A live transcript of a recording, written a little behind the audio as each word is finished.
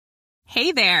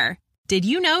Hey there! Did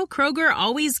you know Kroger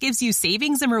always gives you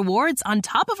savings and rewards on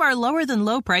top of our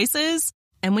lower-than-low prices?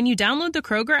 And when you download the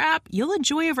Kroger app, you'll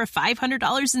enjoy over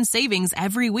 $500 in savings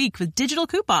every week with digital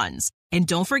coupons. And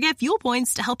don't forget fuel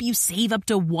points to help you save up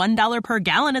to $1 per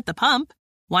gallon at the pump.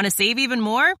 Want to save even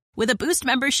more? With a Boost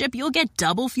membership, you'll get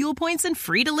double fuel points and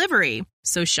free delivery.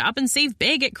 So shop and save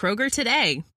big at Kroger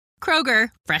today. Kroger,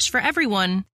 fresh for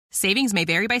everyone. Savings may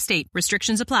vary by state.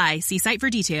 Restrictions apply. See site for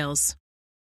details.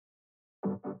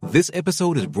 This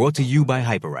episode is brought to you by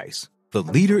Hyperice, the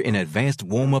leader in advanced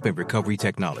warm-up and recovery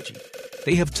technology.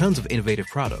 They have tons of innovative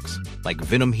products, like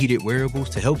Venom-heated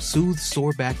wearables to help soothe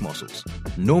sore back muscles,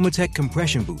 Normatec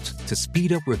compression boots to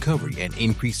speed up recovery and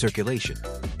increase circulation,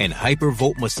 and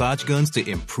Hypervolt massage guns to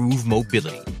improve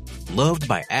mobility. Loved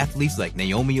by athletes like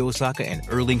Naomi Osaka and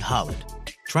Erling Haaland.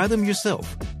 Try them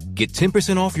yourself. Get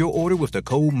 10% off your order with the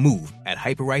code MOVE at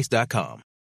hyperice.com.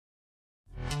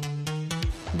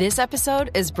 This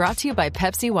episode is brought to you by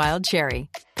Pepsi Wild Cherry.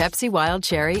 Pepsi Wild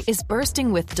Cherry is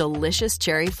bursting with delicious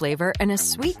cherry flavor and a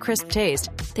sweet, crisp taste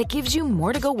that gives you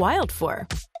more to go wild for.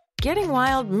 Getting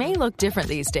wild may look different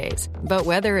these days, but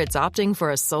whether it's opting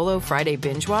for a solo Friday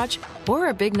binge watch or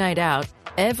a big night out,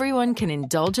 everyone can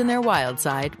indulge in their wild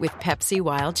side with Pepsi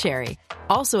Wild Cherry.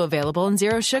 Also available in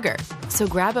Zero Sugar. So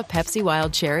grab a Pepsi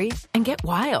Wild Cherry and get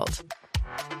wild.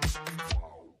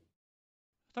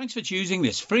 Thanks for choosing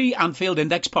this free Anfield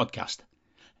Index podcast.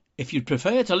 If you'd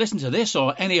prefer to listen to this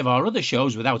or any of our other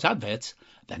shows without adverts,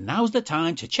 then now's the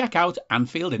time to check out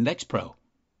Anfield Index Pro.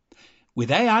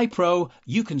 With AI Pro,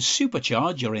 you can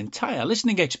supercharge your entire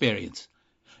listening experience.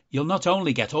 You'll not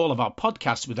only get all of our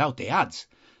podcasts without the ads,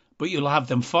 but you'll have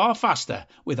them far faster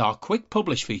with our Quick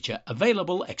Publish feature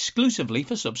available exclusively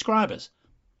for subscribers.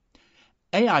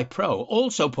 AI Pro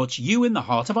also puts you in the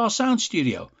heart of our sound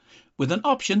studio, with an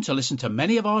option to listen to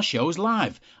many of our shows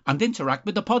live and interact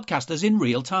with the podcasters in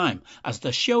real time as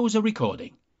the shows are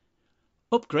recording.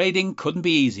 Upgrading couldn't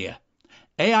be easier.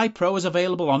 AI Pro is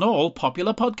available on all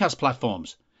popular podcast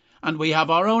platforms, and we have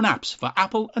our own apps for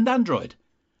Apple and Android.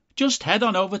 Just head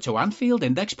on over to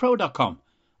AnfieldIndexPro.com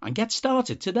and get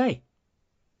started today.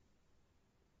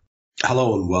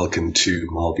 Hello and welcome to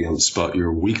Molby On The Spot,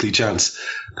 your weekly chance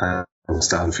thanks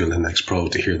to Anfield Index Pro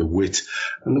to hear the wit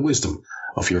and the wisdom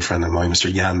of your friend and mine, Mr.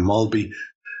 Jan Molby.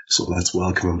 So let's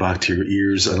welcome him back to your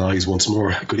ears and eyes once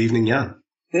more. Good evening, Jan.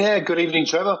 Yeah, good evening,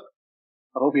 Trevor.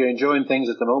 I hope you're enjoying things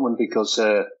at the moment because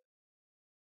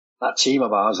that team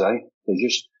of ours,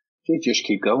 they just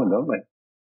keep going, don't they?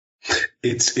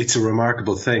 It's a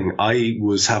remarkable thing. I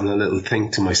was having a little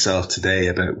think to myself today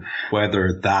about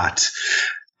whether that,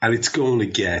 and it's going to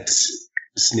get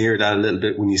sneered at a little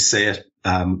bit when you say it,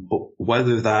 but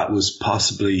whether that was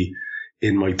possibly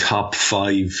in my top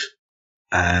 5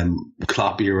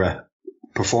 Klopp era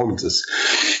performances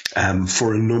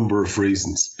for a number of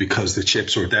reasons. Because the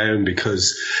chips were down,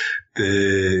 because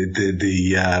everything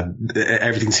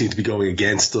seemed to be going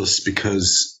against us,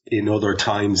 because in other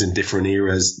times in different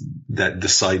eras that the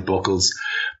side buckles,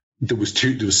 there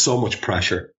was so much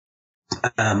pressure,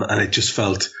 and it just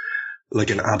felt like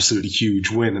an absolutely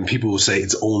huge win. And people will say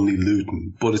it's only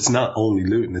Luton, but it's not only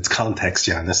Luton. It's context,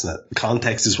 Jan, isn't it?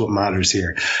 Context is what matters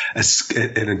here.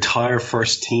 An entire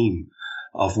first team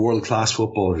of world-class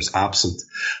footballers absent.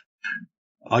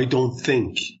 I don't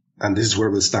think, and this is where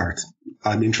we'll start,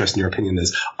 I'm interested in your opinion,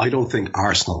 I don't think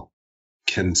Arsenal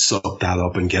can suck that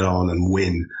up and get on and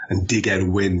win and dig out a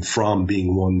win from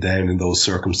being one down in those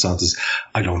circumstances.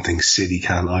 I don't think City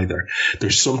can either.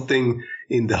 There's something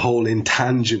in the whole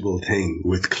intangible thing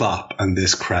with Klopp and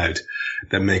this crowd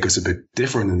that make us a bit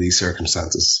different in these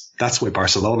circumstances. That's why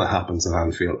Barcelona happens at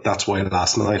Anfield. That's why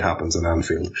last night happens at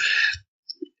Anfield.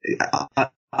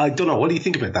 I don't know. What do you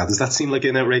think about that? Does that seem like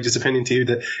an outrageous opinion to you,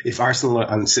 that if Arsenal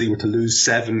and City were to lose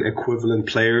 7 equivalent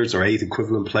players or 8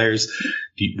 equivalent players,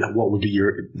 what would be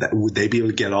would they be able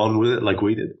to get on with it like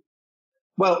we did?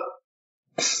 Well,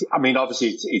 I mean, obviously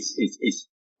it's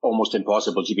almost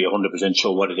impossible to be 100%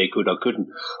 sure whether they could or couldn't.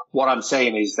 What I'm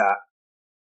saying is that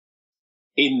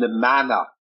in the manner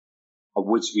of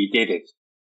which we did it,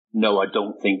 no, I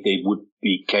don't think they would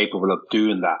be capable of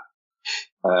doing that.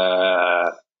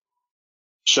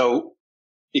 So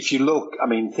if you look, I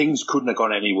mean, things couldn't have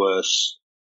gone any worse.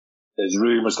 There's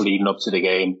rumours leading up to the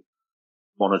game.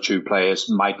 1 or 2 players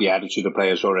might be added to the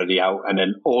players already out. And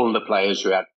then all the players who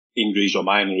had injuries or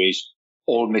minor injuries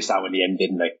all missed out in the end,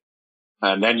 didn't they?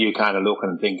 And then you're kind of looking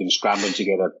and thinking, scrambling to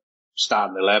get a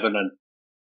starting 11. And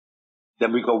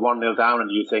then we go 1-0 down and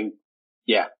you think,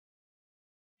 yeah,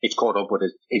 it's caught up with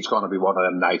it. It's going to be one of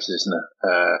them nights, isn't it?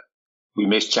 We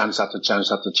missed chance after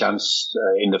chance after chance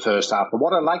in the first half. But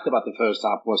what I liked about the first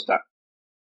half was that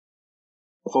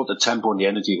I thought the tempo and the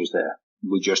energy was there.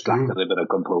 We just lacked a little bit of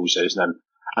composure,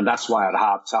 and that's why at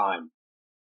half time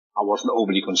I wasn't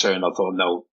overly concerned. I thought,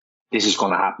 no, this is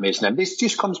going to happen, isn't it? And this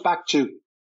just comes back to,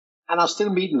 and I'm still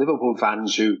meeting Liverpool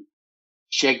fans who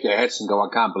shake their heads and go,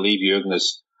 I can't believe Jürgen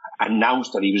has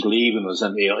announced that he was leaving us,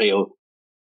 and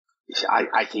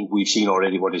I think we've seen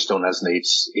already what he's done, hasn't it?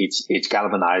 It's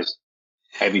galvanized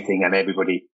everything and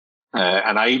everybody.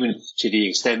 And I even, to the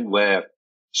extent where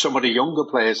some of the younger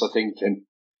players are thinking,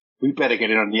 we better get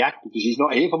in on the act because he's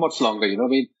not here for much longer, you know what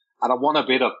I mean? And I want a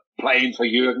bit of playing for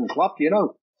Jürgen Klopp, you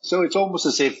know? So it's almost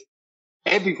as if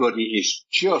everybody's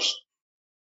just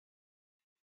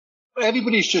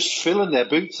filling their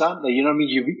boots, aren't they? You know what I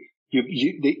mean?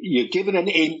 You're given an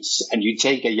inch and you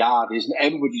take a yard, isn't it?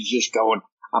 Everybody's just going,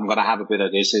 I'm going to have a bit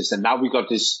of this. And now we got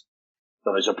this,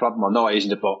 there's a problem. I know it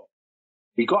isn't it, but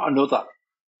we got another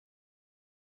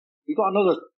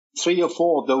 3 or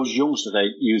 4 of those youngsters that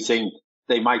you think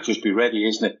they might just be ready,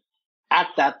 isn't it? Add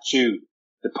that to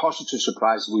the positive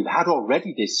surprises we've had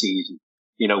already this season,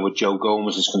 you know, with Joe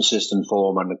Gomez's consistent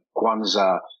form and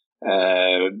Quansah,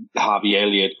 Harvey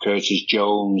Elliott, Curtis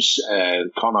Jones,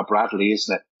 Conor Bradley,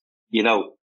 isn't it? You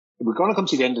know, we're going to come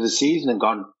to the end of the season and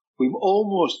gone, we've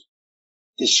almost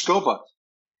discovered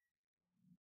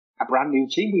a brand new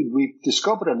team. We've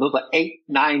discovered another 8,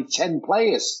 9, 10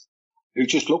 players who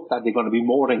just look like they're going to be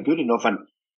more than good enough. And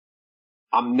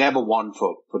I'm never one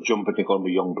for jumping the gun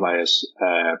with young players,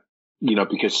 you know,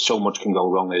 because so much can go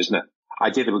wrong, isn't it? I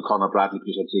did it with Conor Bradley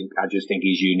because I just think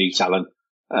he's unique talent.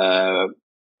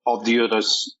 Of the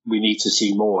others, we need to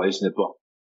see more, isn't it? But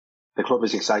the club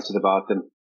is excited about them.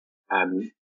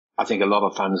 And I think a lot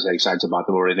of fans are excited about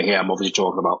them already. Here, I'm obviously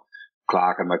talking about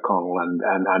Clark and McConnell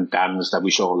and Dans that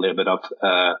we saw a little bit of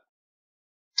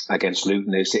against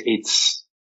Luton. It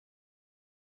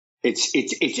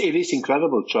is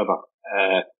incredible, Trevor.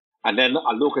 And then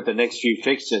I look at the next few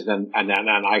fixtures and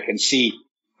I can see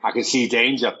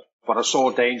danger. But I saw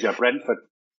danger at Brentford.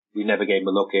 We never gave him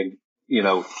a look in. You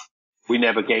know, we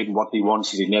never gave him what he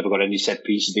wanted. He never got any set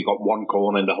pieces. They got one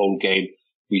corner in the whole game.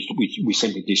 We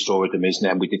simply destroyed them, isn't it?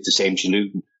 And we did the same to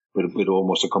Luton with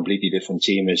almost a completely different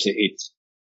team. It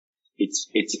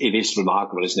is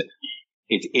remarkable, isn't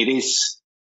it?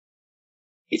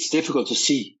 It's difficult to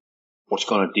see what's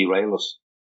going to derail us.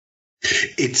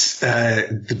 It's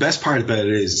the best part about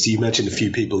it is you mentioned a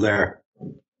few people there.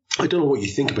 I don't know what you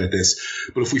think about this,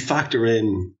 but if we factor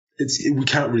in, we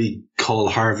can't really call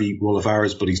Harvey one of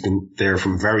ours, but he's been there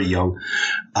from very young.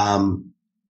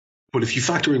 But if you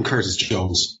factor in Curtis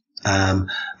Jones and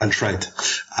Trent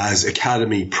as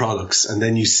academy products, and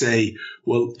then you say,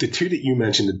 well, the two that you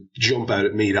mentioned that jump out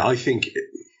at me, that I think,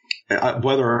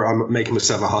 whether I'm making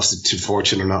myself a hostage to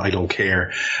fortune or not, I don't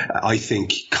care. I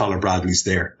think Conor Bradley's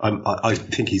there. I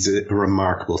think he's a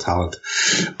remarkable talent.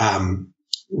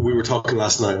 We were talking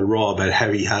last night on Raw about how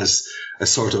he has a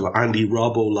sort of Andy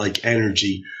Robbo-like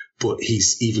energy, but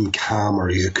he's even calmer.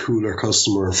 He's a cooler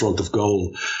customer in front of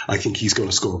goal. I think he's going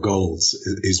to score goals,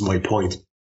 is my point.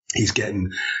 He's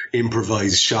getting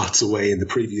improvised shots away in the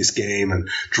previous game and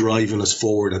driving us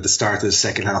forward at the start of the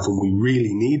second half when we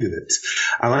really needed it.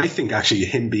 And I think actually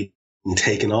him being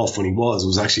taken off when he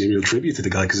was actually a real tribute to the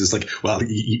guy, because it's like, well,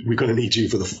 we're going to need you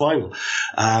for the final.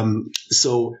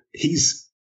 So he's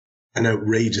an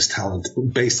outrageous talent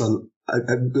based on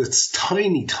this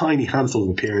tiny, tiny handful of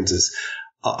appearances.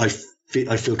 I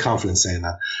feel confident saying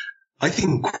that. I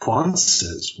think Quansah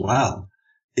as well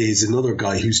is another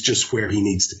guy who's just where he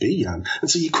needs to be. And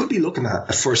so you could be looking at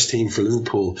a first team for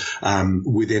Liverpool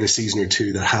within a season or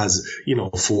two that has,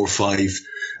 4 or 5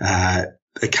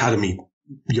 academy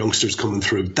youngsters coming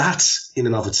through. That's in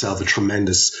and of itself a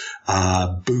tremendous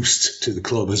boost to the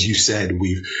club. As you said,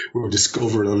 we're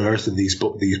discovering and unearthing these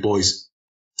boys.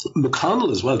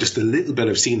 McConnell as well, just a little bit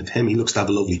I've seen of him. He looks to have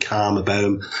a lovely calm about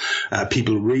him.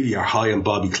 People really are high on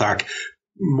Bobby Clark,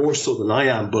 more so than I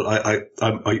am, but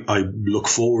I look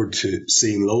forward to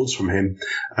seeing loads from him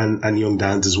and young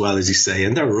Dans as well, as you say.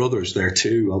 And there are others there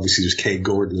too. Obviously there's Cade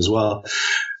Gordon as well.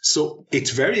 So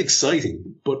it's very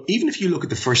exciting. But even if you look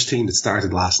at the first team that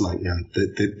started last night,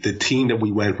 the team that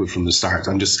we went with from the start,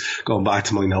 I'm just going back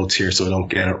to my notes here so I don't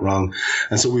get it wrong.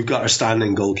 And so we've got our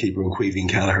standing goalkeeper in Queeveen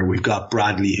Kelleher. We've got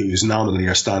Bradley, who's nominally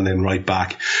our standing right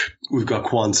back. We've got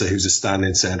Quansah, who's a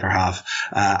stand-in centre half,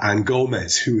 and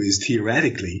Gomez, who is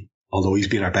theoretically, although he's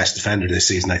been our best defender this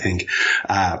season, I think,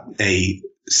 a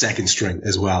second string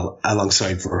as well,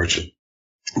 alongside Virgil.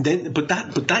 But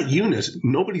that unit,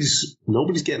 nobody's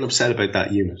getting upset about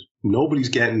that unit. Nobody's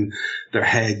getting their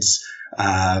heads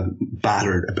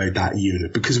battered about that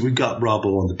unit, because we've got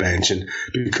Robbo on the bench and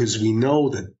because we know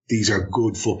that these are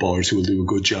good footballers who will do a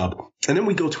good job. And then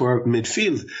we go to our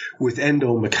midfield with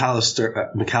Endo,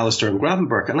 McAllister and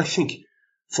Gravenberch. And I think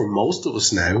for most of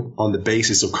us now, on the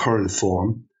basis of current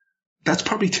form, that's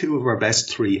probably two of our best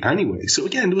three anyway. So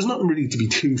again, there was nothing really to be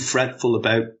too fretful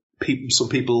about. Some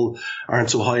people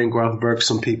aren't so high in Gravenberch.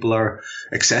 Some people are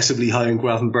excessively high in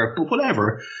Gravenberch, but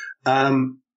whatever.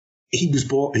 He was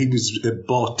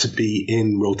bought to be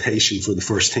in rotation for the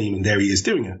first team, and there he is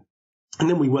doing it. And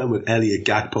then we went with Elliott,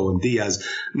 Gakpo and Diaz.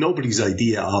 Nobody's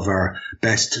idea of our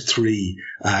best three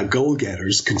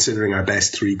goal-getters, considering our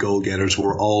best three goal-getters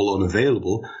were all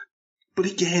unavailable. But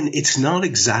again, it's not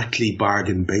exactly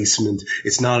bargain basement.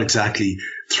 It's not exactly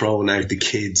throwing out the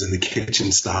kids and the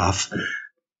kitchen staff.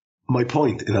 My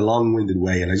point, in a long-winded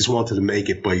way, and I just wanted to make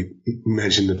it by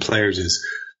mentioning the players, is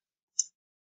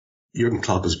Jürgen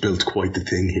Klopp has built quite the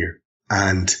thing here.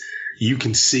 And you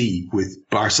can see with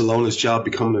Barcelona's job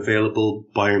becoming available,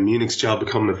 Bayern Munich's job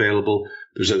becoming available,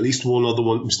 there's at least one other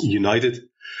one, United.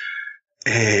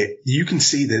 You can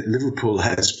see that Liverpool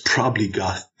has probably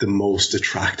got the most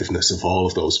attractiveness of all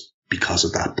of those because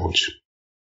of that bunch.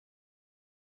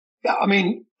 Yeah, I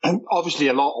mean, obviously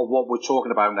a lot of what we're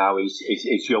talking about now is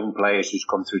young players who's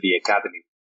come through the academy.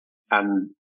 And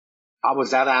I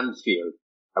was at Anfield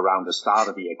around the start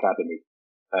of the academy.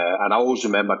 And I always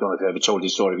remember, I don't know if I ever told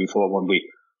this story before,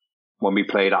 when we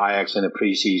played Ajax in a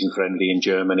pre-season friendly in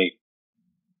Germany,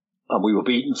 and we were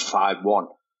beaten 5-1.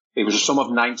 It was the summer of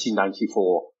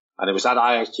 1994, and it was that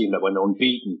Ajax team that went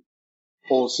unbeaten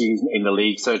all season in the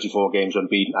league, 34 games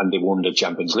unbeaten, and they won the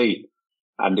Champions League.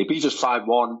 And they beat us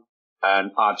 5-1,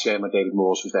 and our chairman, David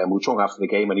Morse, was there, and we were talking after the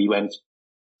game, and he went,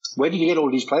 "Where did you get all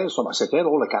these players from?" I said, "They're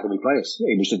all academy players."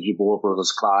 It was the Jabor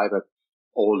brothers, Clive, and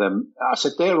all them. I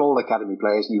said, "They're all academy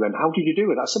players." And he went, "How did you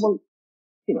do it?" I said, "Well,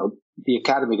 you know, the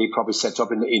academy, they probably set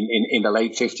up in the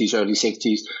late 50s, early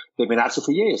 60s. They've been at it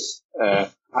for years."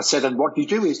 I said, "And what you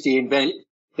do is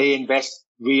they invest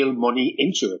real money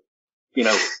into it. You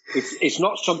know, it's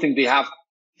not something they have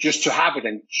just to have it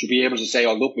and to be able to say,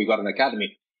 oh, look, we got an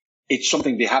academy. It's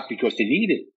something they have because they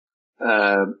need it."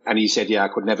 And he said, "Yeah, I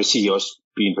could never see us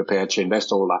being prepared to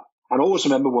invest all that." And I always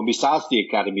remember when we started the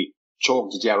academy,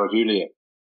 talking to Jarell earlier,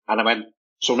 and I went,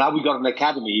 "So now we got an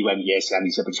academy?" He went, "Yes." And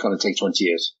he said, "But it's going to take 20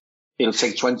 years. It'll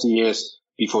take 20 years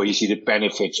before you see the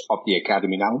benefits of the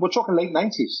academy." Now, we're talking late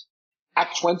 90s. Add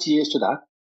 20 years to that.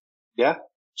 Yeah.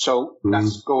 So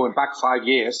that's going back 5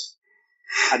 years.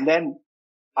 And then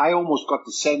I almost got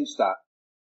the sense that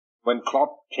when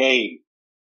Klopp came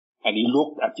and he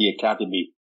looked at the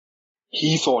academy,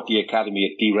 he thought the academy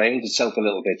had derailed itself a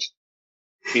little bit,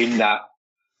 in that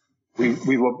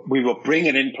we were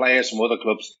bringing in players from other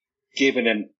clubs, giving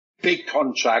them big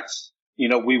contracts. You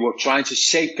know, we were trying to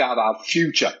safeguard our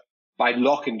future by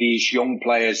locking these young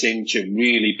players into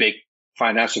really big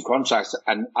financial contracts.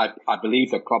 And I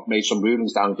believe that Klopp made some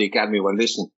rulings down at the academy when,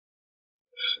 listen,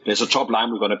 there's a top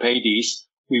line, we're going to pay these.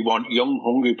 We want young,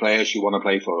 hungry players who want to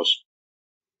play for us.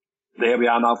 There we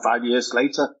are now 5 years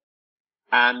later,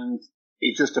 and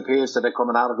it just appears that they're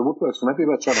coming out of the woodworks from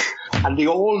everywhere, Trevor. And they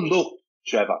all look,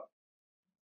 Trevor,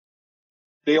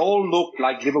 they all look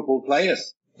like Liverpool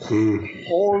players.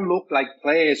 All look like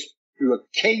players who are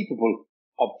capable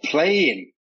of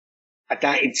playing at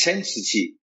that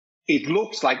intensity. It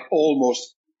looks like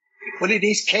almost, well, it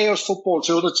is chaos football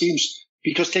to other teams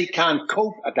because they can't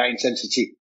cope at that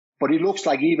intensity. But it looks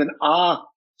like even our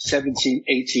 17,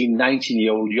 18,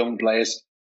 19-year-old young players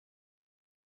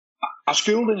are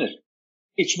schooled in it.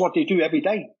 It's what they do every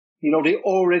day. You know, they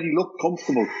already look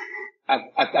comfortable at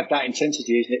that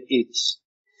intensity, isn't it?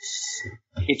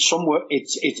 It's some work.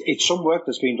 It's some work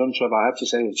that's been done, Trevor. I have to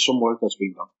say, it's some work that's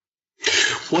been done.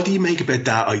 What do you make about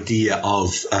that idea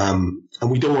of, and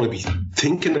we don't want to be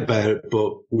thinking about it,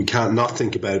 but we can't not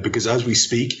think about it, because as we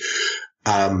speak,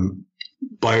 Bayern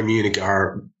Munich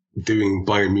are doing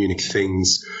Bayern Munich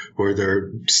things where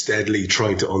they're steadily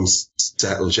trying to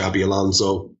unsettle Xabi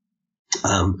Alonso,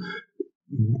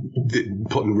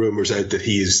 putting rumours out that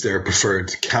he is their preferred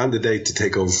candidate to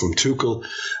take over from Tuchel,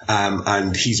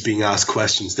 and he's being asked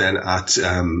questions then at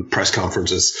press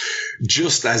conferences,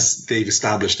 just as they've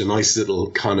established a nice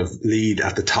little kind of lead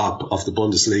at the top of the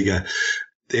Bundesliga.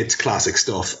 It's classic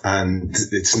stuff, and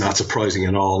it's not surprising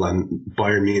at all, and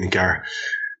Bayern Munich are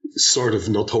sort of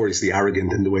notoriously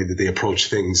arrogant in the way that they approach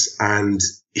things. And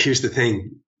here's the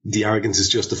thing, the arrogance is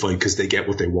justified because they get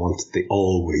what they want. They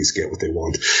always get what they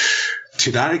want.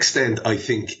 To that extent, I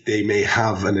think they may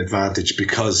have an advantage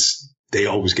because they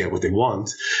always get what they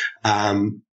want.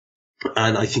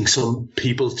 And I think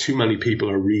too many people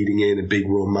are reading in a big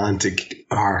romantic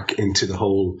arc into the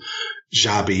whole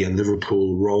Xabi and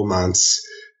Liverpool romance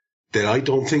that I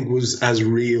don't think was as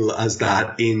real as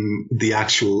that in the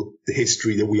actual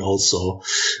history that we all saw.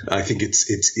 I think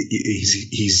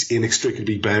he's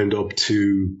inextricably bound up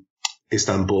to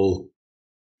Istanbul,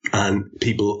 and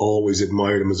people always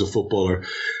admired him as a footballer.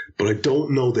 But I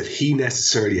don't know that he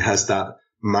necessarily has that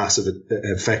massive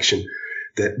affection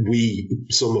that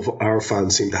some of our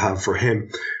fans seem to have for him.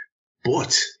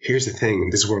 But here's the thing,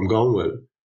 and this is where I'm going with it.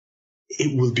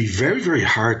 It will be very, very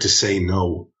hard to say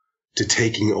no to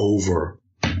taking over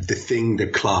the thing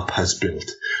that Klopp has built,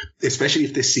 especially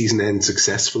if this season ends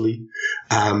successfully.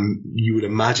 You would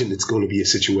imagine it's going to be a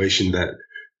situation that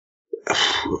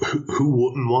who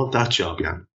wouldn't want that job,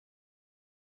 Jan?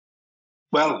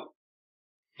 Well,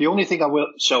 the only thing I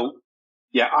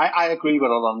agree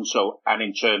with Alonso, and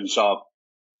in terms of,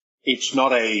 it's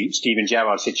not a Steven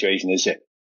Gerrard situation, is it?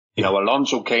 You know,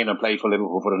 Alonso came and played for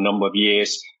Liverpool for a number of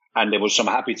years, and there was some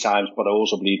happy times, but I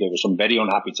also believe there were some very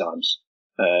unhappy times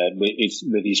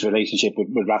with his relationship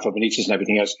with Rafa Benitez and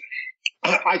everything else.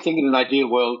 I think in an ideal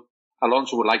world,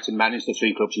 Alonso would like to manage the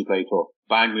three clubs he played for: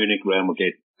 Bayern Munich, Real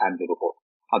Madrid, and Liverpool.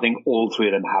 I think all three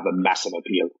of them have a massive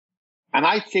appeal. And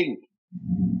I think,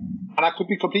 and I could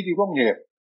be completely wrong here,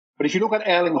 but if you look at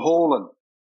Erling Haaland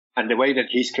and the way that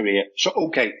his career,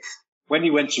 when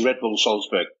he went to Red Bull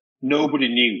Salzburg, nobody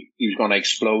knew he was going to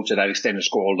explode to that extent and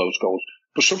score all those goals.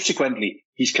 But subsequently,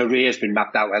 his career has been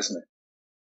mapped out, hasn't it?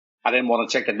 I then want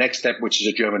to take the next step, which is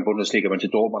a German Bundesliga, went to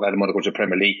Dortmund. I didn't want to go to the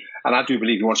Premier League. And I do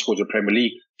believe he wants to go to the Premier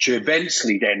League to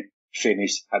eventually then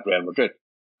finish at Real Madrid.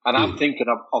 And I'm thinking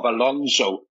of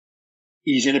Alonso.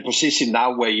 He's in a position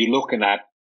now where you're looking at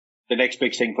the next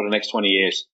big thing for the next 20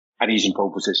 years, and he's in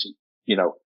pole position. You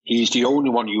know, he's the only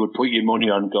one you would put your money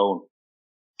on going,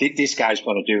 this guy's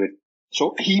going to do it.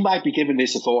 So he might be giving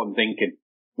this a thought and thinking,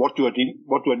 what do I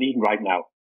need right now?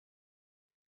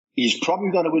 He's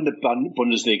probably going to win the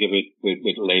Bundesliga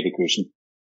with Leverkusen.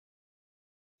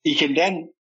 He can then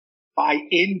buy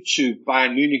into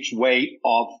Bayern Munich's way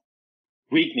of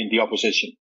weakening the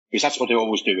opposition, because that's what they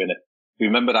always do, innit?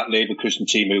 Remember that Leverkusen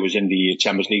team who was in the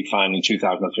Champions League final in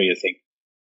 2003, I think.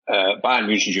 Bayern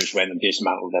Munich just went and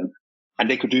dismantled them. And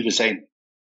they could do the same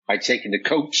by taking the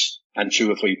coach and 2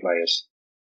 or 3 players.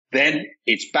 Then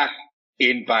it's back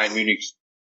in Bayern Munich's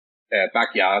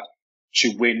backyard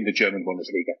to win the German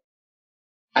Bundesliga.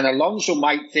 And Alonso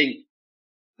might think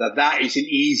that is an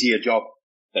easier job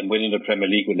than winning the Premier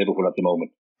League with Liverpool at the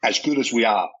moment, as good as we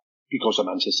are because of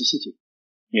Manchester City.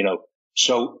 You know,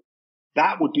 so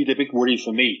that would be the big worry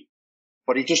for me.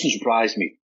 But it doesn't surprise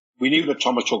me. We knew that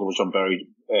Thomas Tuchel was on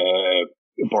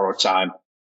borrowed time.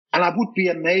 And I would be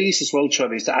amazed as well,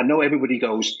 Trev, is that I know everybody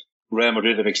goes, Real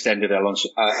Madrid have extended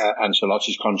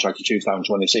Ancelotti's contract to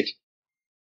 2026.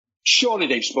 Surely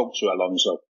they've spoke to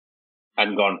Alonso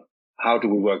and gone, how do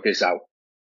we work this out?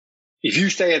 If you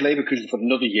stay at Leverkusen for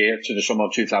another year to the summer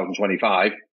of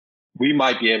 2025, we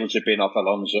might be able to bin off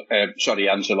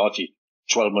Ancelotti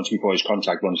 12 months before his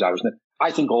contract runs out, isn't it?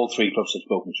 I think all 3 clubs have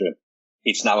spoken to him.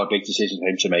 It's now a big decision for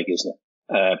him to make, isn't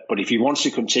it? But if he wants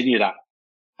to continue that,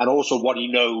 and also what he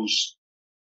knows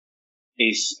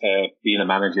is being a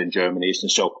manager in Germany,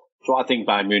 isn't it? So I think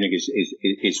Bayern Munich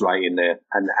is right in there,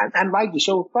 and rightly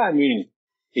so. Bayern Munich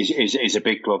is a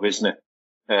big club, isn't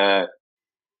it?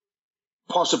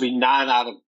 Possibly 9 out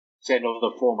of 10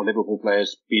 other former Liverpool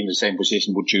players being in the same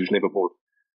position would choose Liverpool.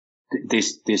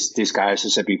 This guy, as I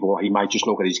said before, he might just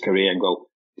look at his career and go,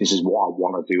 this is what I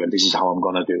want to do and this is how I'm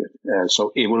going to do it.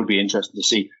 So it will be interesting to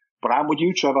see. But I'm with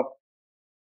you, Trevor.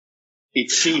 It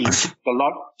seems a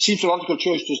logical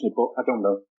choice, doesn't it? But I don't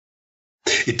know.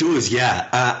 It does, yeah.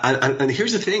 And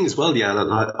here's the thing as well, Jan,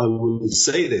 and I will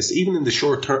say this, even in the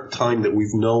short time that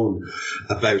we've known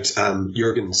about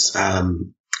Jürgen's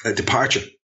departure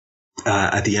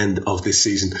at the end of this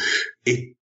season,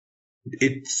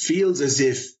 it feels as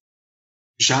if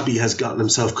Xabi has gotten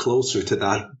himself closer to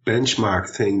that benchmark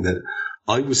thing that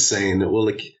I was saying that, well,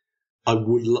 like, I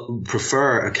would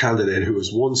prefer a candidate who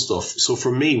has won stuff. So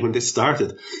for me, when this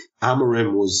started,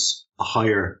 Amorim was a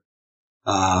higher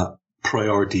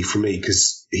priority for me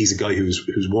because he's a guy who's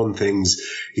won things.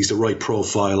 He's the right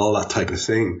profile, all that type of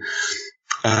thing.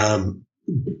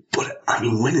 But I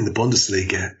mean, winning the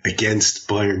Bundesliga against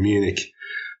Bayern Munich,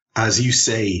 as you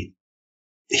say,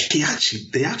 they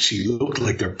actually look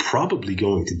like they're probably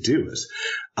going to do it.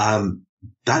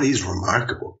 That is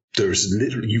remarkable. There's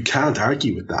literally, you can't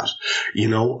argue with that, you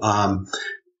know.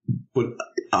 But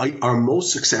our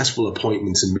most successful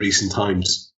appointments in recent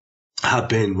times have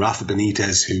been Rafa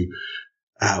Benitez, who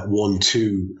won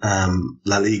 2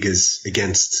 La Ligas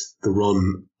against the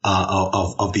run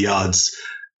of the odds,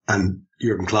 and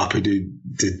Jürgen Klopp, who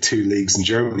did 2 leagues in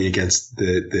Germany against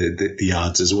the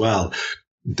odds as well.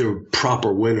 They're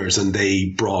proper winners, and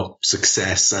they brought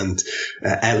success and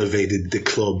elevated the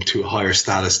club to a higher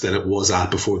status than it was at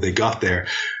before they got there.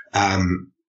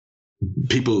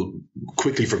 People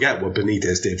quickly forget what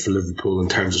Benitez did for Liverpool in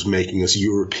terms of making us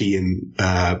European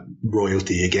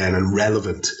royalty again and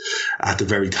relevant at the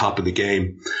very top of the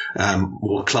game.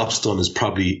 What Klopp's done is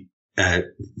probably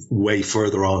way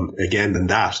further on again than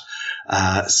that.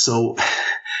 So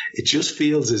it just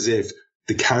feels as if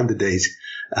the candidate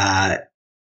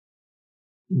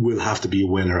will have to be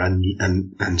a winner, and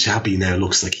Xabi now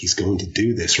looks like he's going to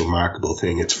do this remarkable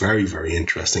thing. It's very, very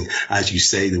interesting. As you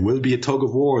say, there will be a tug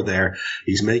of war there.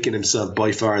 He's making himself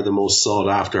by far the most sought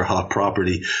after hot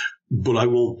property, but I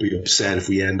won't be upset if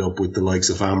we end up with the likes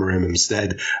of Amorim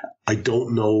instead. I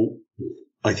don't know.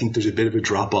 I think there's a bit of a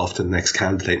drop off to the next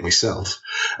candidate myself.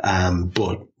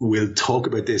 But we'll talk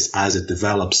about this as it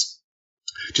develops.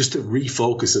 Just to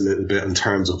refocus a little bit in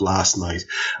terms of last night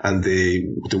and the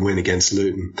win against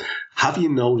Luton. Have you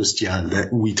noticed, Jan,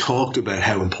 that we talked about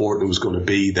how important it was going to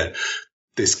be that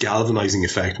this galvanizing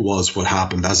effect was what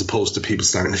happened, as opposed to people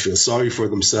starting to feel sorry for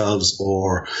themselves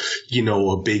or,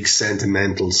 a big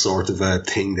sentimental sort of a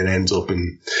thing that ends up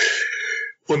in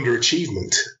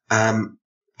underachievement.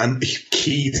 And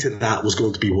key to that was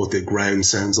going to be what the ground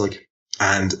sounds like.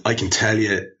 And I can tell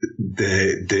you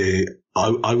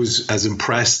I was as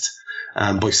impressed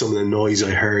by some of the noise I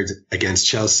heard against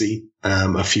Chelsea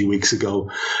a few weeks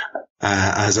ago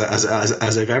as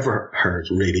I've ever heard,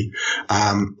 really.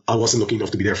 I wasn't lucky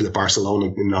enough to be there for the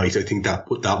Barcelona night. I think that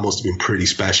must have been pretty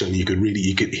special, and you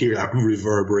could hear that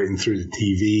reverberating through the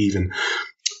TV even.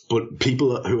 But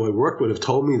people who I work with have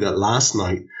told me that last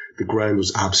night the ground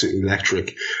was absolutely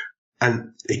electric.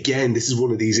 And again, this is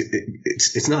one of these,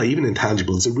 it's not even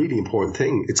intangible. It's a really important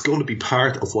thing. It's going to be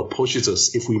part of what pushes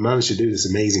us if we manage to do this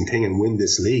amazing thing and win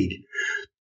this league.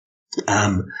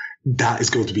 That is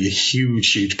going to be a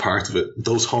huge, huge part of it.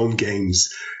 Those home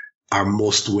games are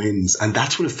must wins. And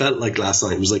that's what it felt like last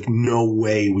night. It was like, no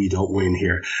way we don't win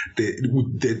here.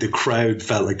 The crowd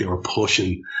felt like they were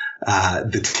pushing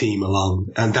the team along.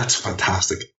 And that's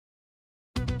fantastic.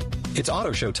 It's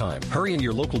auto show time. Hurry in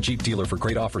your local Jeep dealer for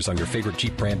great offers on your favorite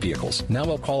Jeep brand vehicles. Now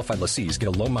well-qualified lessees get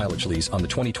a low-mileage lease on the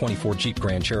 2024 Jeep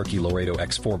Grand Cherokee Laredo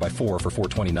X4x4 for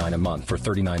 $429 a month for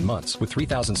 39 months with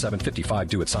 $3,755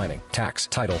 due at signing. Tax,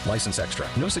 title, license extra.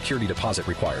 No security deposit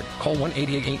required. Call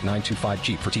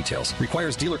 1-888-925-JEEP for details.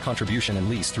 Requires dealer contribution and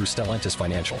lease through Stellantis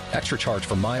Financial. Extra charge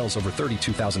for miles over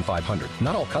 32,500.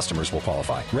 Not all customers will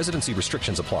qualify. Residency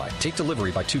restrictions apply. Take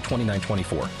delivery by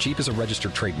 2/29/24. Jeep is a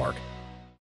registered trademark.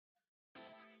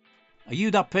 Are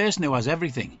you that person who has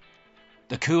everything?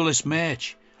 The coolest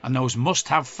merch and those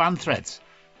must-have fan threads?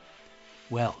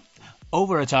 Well,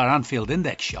 over at our Anfield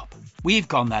Index shop, we've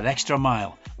gone that extra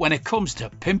mile when it comes to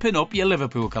pimping up your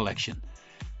Liverpool collection.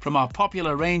 From our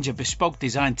popular range of bespoke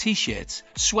design t-shirts,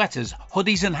 sweaters,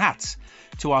 hoodies and hats,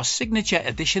 to our signature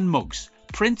edition mugs,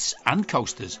 prints and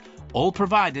coasters, all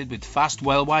provided with fast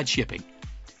worldwide shipping.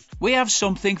 We have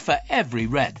something for every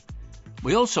red.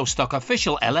 We also stock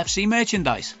official LFC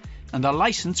merchandise and are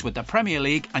licensed with the Premier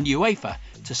League and UEFA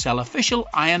to sell official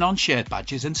iron-on shirt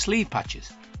badges and sleeve patches.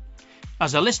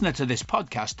 As a listener to this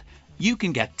podcast, you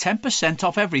can get 10%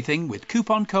 off everything with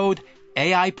coupon code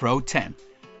AIPRO10.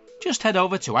 Just head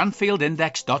over to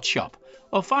AnfieldIndex.shop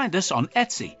or find us on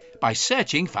Etsy by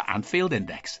searching for Anfield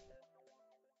Index.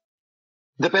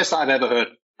 The best I've ever heard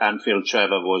Anfield,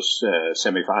 Trevor, was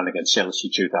semi-final against Chelsea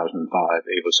 2005.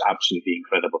 It was absolutely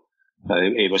incredible.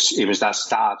 It was that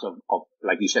start of,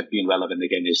 like you said, being relevant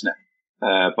again, isn't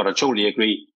it? But I totally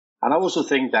agree. And I also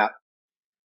think that,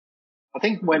 I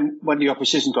think when the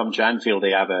opposition comes to Anfield,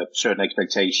 they have a certain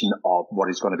expectation of what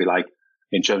it's going to be like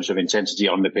in terms of intensity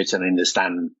on the pitch and in the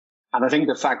stand. And I think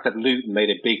the fact that Luton made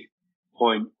a big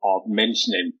point of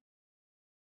mentioning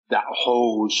that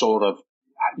whole sort of,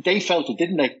 they felt it,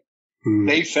 didn't they?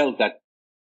 They felt that,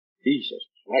 Jesus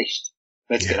Christ,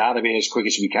 let's get out of here as quick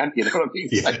as we can. You know what I mean?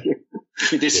 Yeah. Like,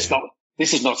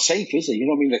 this is not safe, is it? You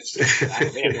know what I mean? Let's get out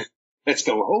of here. Let's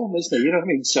go home, isn't it? You know what I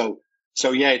mean?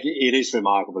 So yeah, it is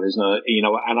remarkable, isn't it? You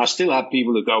know, and I still have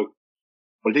people who go,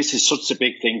 well, this is such a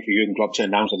big thing for Jürgen Klopp to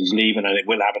announce that he's leaving and it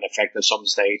will have an effect at some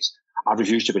stage. I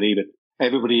refuse to believe it.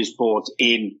 Everybody is bought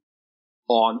in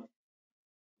on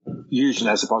using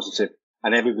it as a positive,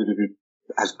 and everybody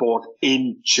has bought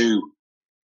into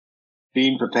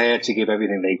being prepared to give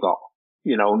everything they got.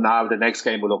 You know, now the next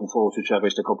game we're looking forward to, Trev,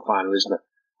 is the Cup Final, isn't it?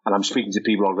 And I'm speaking to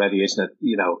people already, isn't it?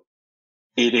 You know,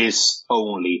 It is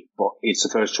only, but it's the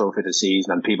first trophy of the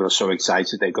season and people are so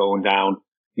excited they're going down.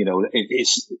 You know,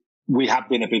 we have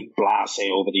been a bit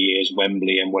blasé over the years,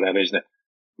 Wembley and whatever, isn't it?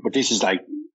 But this is like,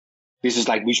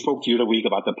 we spoke to you the week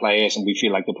about the players and we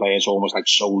feel like the players are almost like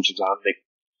soldiers, aren't they?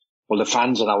 Well, the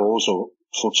fans are now also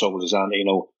foot soldiers, aren't they? You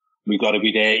know, we've got to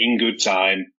be there in good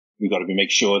time. We've got to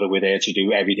make sure that we're there to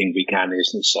do everything we can,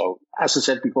 isn't it? So, as I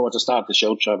said before at the start of the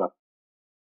show, Trevor,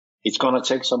 it's going to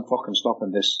take some fucking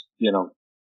stopping this, you know.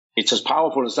 It's as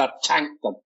powerful as that tank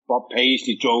that Bob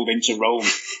Paisley drove into Rome,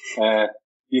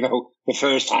 you know, the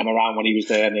first time around when he was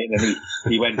there, and then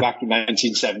he went back in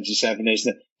 1977,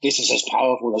 isn't it? This is as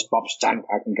powerful as Bob's tank,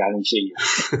 I can guarantee you.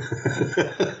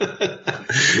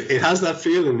 It has that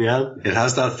feeling, yeah. It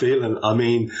has that feeling. I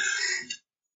mean,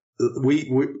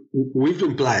 we've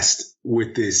been blessed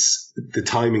with the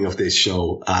timing of this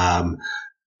show.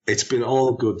 It's been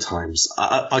all good times.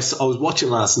 I was watching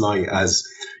last night as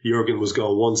Jürgen was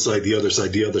going one side, the other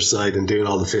side, and doing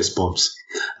all the fist bumps.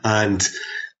 And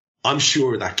I'm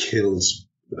sure that kills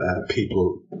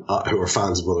people who are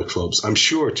fans of other clubs. I'm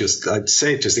sure I'd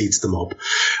say it just eats them up.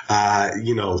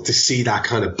 You know, to see that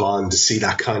kind of bond, to see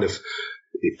that kind of,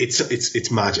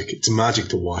 it's magic. It's magic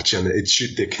to watch, and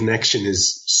the connection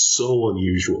is so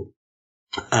unusual.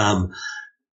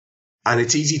 And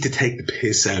it's easy to take the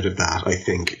piss out of that, I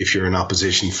think, if you're an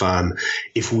opposition fan,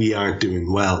 if we aren't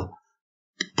doing well.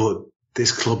 But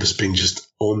this club has been just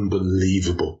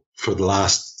unbelievable for the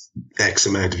last X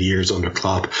amount of years under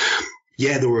Klopp.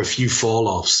 Yeah, there were a few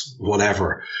fall-offs,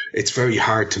 whatever. It's very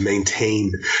hard to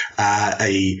maintain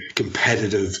a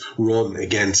competitive run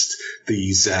against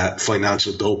these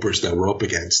financial dopers that we're up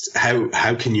against.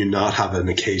 How can you not have an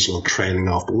occasional trailing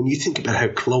off? But when you think about how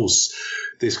close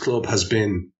this club has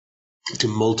been to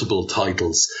multiple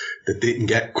titles that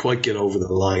didn't quite get over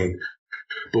the line.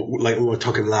 But like we're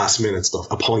talking last minute stuff,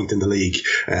 a point in the league,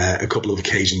 a couple of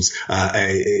occasions,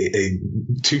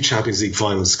 two Champions League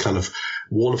finals, kind of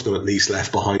one of them at least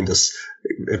left behind us,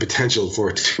 a potential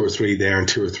for 2 or 3 there and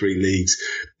 2 or 3 leagues.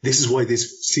 This is why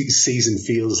this season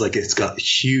feels like it's got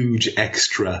huge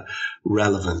extra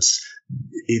relevance.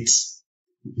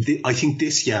 I think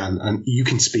this, Jan, and you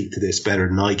can speak to this better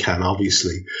than I can,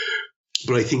 obviously,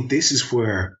 but I think this is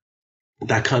where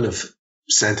that kind of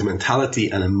sentimentality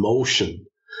and emotion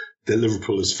that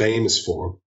Liverpool is famous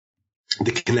for,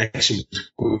 the connection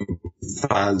between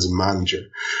fans and manager,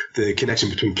 the connection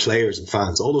between players and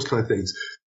fans, all those kind of things,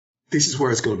 this is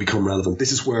where it's going to become relevant.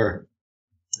 This is where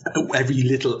every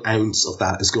little ounce of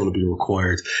that is going to be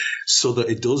required so that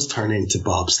it does turn into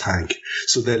Bob's tank,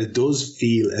 so that it does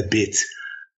feel a bit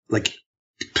like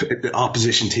the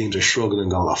opposition teams are shrugging and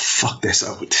going, oh, fuck this.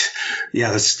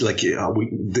 Yeah, that's like,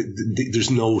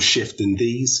 there's no shift in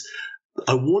these.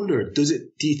 I wonder, do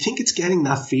you think it's getting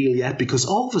that feel yet? Because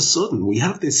all of a sudden we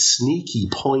have this sneaky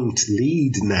point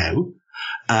lead now,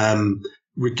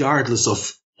 regardless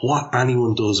of what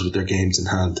anyone does with their games in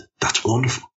hand. That's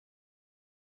wonderful.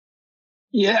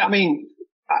 Yeah, I mean,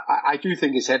 I do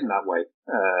think it's heading that way,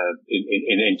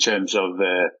 in terms of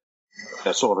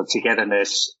the sort of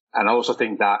togetherness. And I also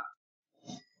think that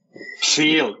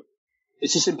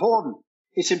it's just important.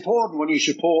 It's important when you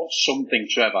support something,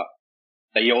 Trevor,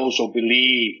 that you also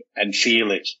believe and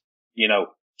feel it, you know.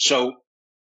 So,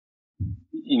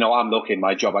 you know, I'm lucky in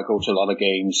my job. I go to a lot of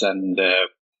games and,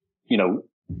 you know,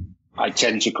 I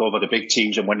tend to cover the big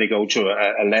teams. And when they go to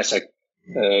a lesser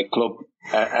club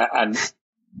and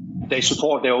they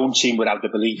support their own team without the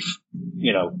belief,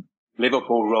 you know,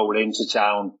 Liverpool roll into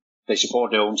town. They support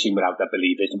their own team without that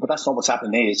belief, isn't it? But that's not what's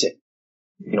happening here, is it?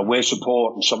 You know, we're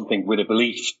supporting something with a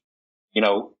belief, you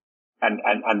know,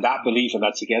 and that belief and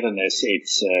that togetherness,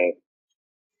 it's,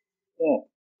 yeah.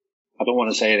 I don't want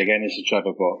to say it again, Mr.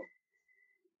 Trevor, but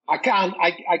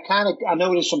I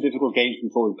know there's some difficult games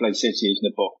before we play City, isn't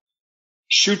it? But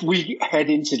should we head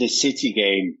into the City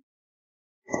game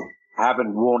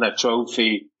having won a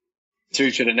trophy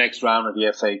through to the next round of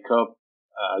the FA Cup,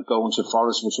 going to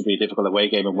Forest, which will be a difficult away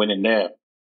game, and winning there,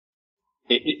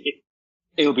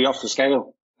 it'll be off the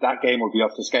scale. That game will be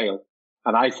off the scale.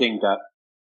 And I think that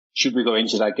should we go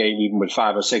into that game even with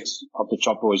 5 or 6 of the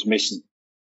top boys missing,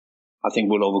 I think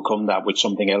we'll overcome that with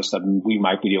something else that we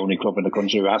might be the only club in the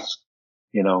country who has,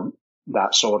 you know,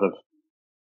 that sort of,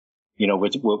 you know, we're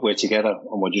together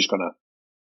and we're just gonna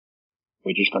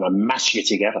mash you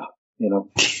together, you know.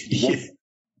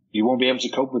 You won't be able to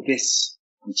cope with this.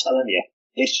 I'm telling you.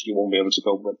 This you won't be able to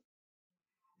cope with.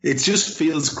 It just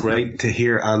feels great to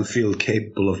hear Anfield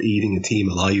capable of eating a team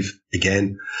alive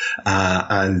again.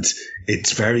 And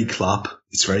it's very Klopp.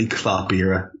 It's very Klopp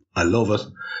era. I love it.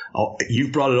 Oh,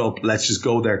 you've brought it up. Let's just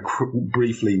go there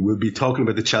briefly. We'll be talking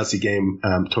about the Chelsea game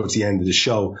towards the end of the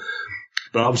show.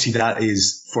 But obviously that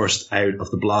is first out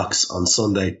of the blocks on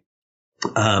Sunday.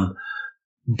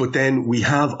 But then we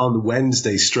have on the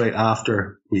Wednesday straight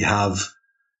after, we have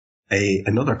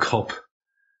another cup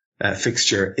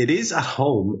fixture. It is at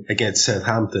home against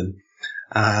Southampton.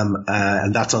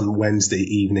 And that's on Wednesday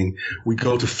evening. We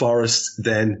go to Forest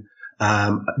then.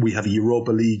 We have a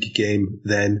Europa League game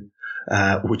then,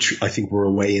 which I think we're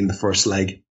away in the first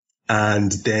leg.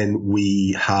 And then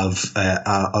we have,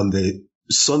 on the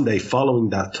Sunday following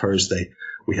that Thursday,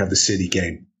 we have the City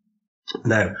game.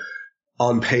 Now,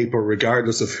 on paper,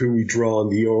 regardless of who we draw in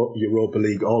the Europa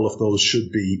League, all of those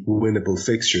should be winnable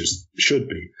fixtures. Should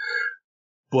be.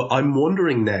 But I'm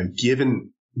wondering now,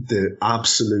 given the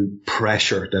absolute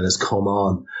pressure that has come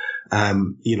on,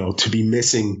 to be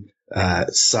missing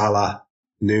Salah,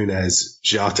 Nunez,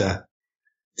 Jota,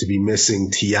 to be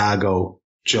missing Thiago,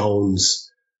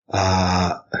 Jones,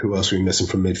 who else were we missing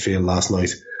from midfield last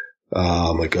night?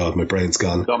 Oh my God, my brain's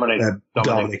gone.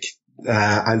 Dominic.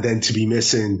 And then to be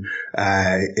missing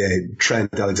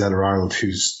Trent Alexander-Arnold,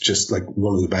 who's just like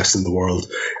one of the best in the world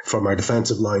from our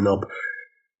defensive lineup.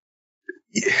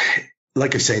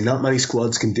 Like I say, not many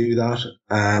squads can do that.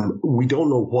 We don't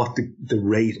know what the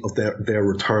rate of their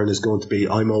return is going to be.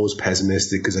 I'm always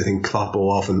pessimistic because I think Klopp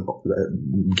often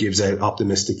gives out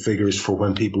optimistic figures for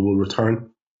when people will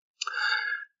return.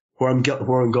 Where I'm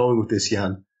going with this,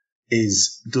 Jan,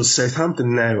 is does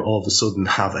Southampton now all of a sudden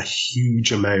have a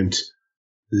huge amount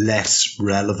less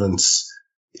relevance?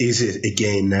 Is it a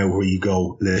game now where you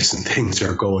go, listen, things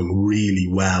are going really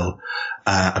well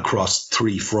across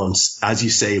three fronts? As you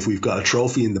say, if we've got a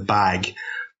trophy in the bag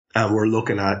and we're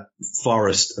looking at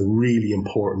Forest, a really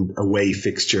important away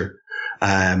fixture,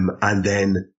 and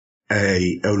then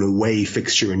an away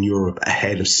fixture in Europe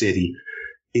ahead of City,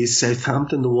 is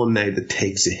Southampton the one now that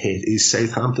takes a hit? Is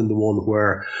Southampton the one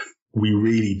where we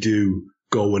really do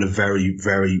go in a very,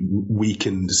 very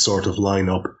weakened sort of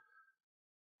lineup?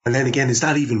 And then again, is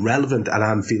that even relevant at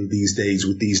Anfield these days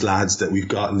with these lads that we've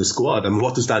got in the squad? And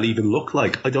what does that even look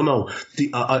like? I don't know.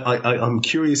 I'm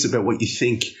curious about what you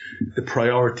think the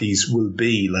priorities will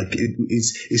be. Like,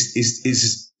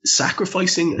 is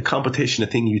sacrificing a competition a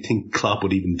thing you think Klopp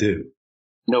would even do?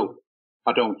 No,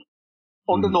 I don't.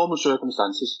 Under normal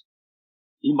circumstances,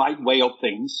 he might weigh up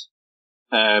things,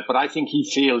 but I think he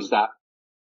feels that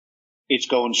it's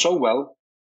going so well.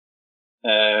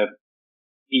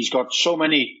 He's got so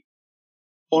many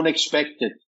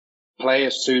unexpected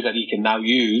players too that he can now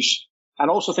use, and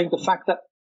also think the fact that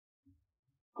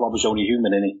Klopp is only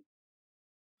human, isn't he?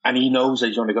 And he knows that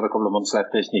he's only got a couple of months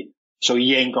left, isn't he? So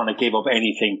he ain't going to give up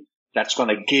anything that's going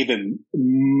to give him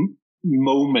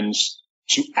moments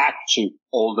to add to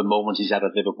all the moments he's had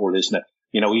at Liverpool, isn't it?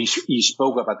 You know, he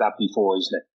spoke about that before,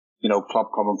 isn't it? You know,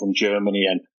 Klopp coming from Germany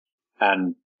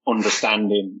and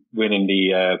understanding winning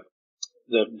the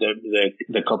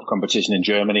cup competition in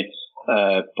Germany.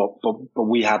 But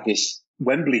we have this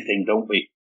Wembley thing, don't we?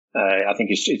 I think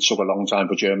it took a long time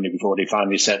for Germany before they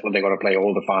finally settled. They got to play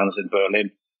all the finals in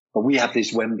Berlin. But we have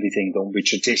this Wembley thing, don't we?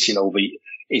 Traditional.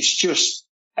 It's just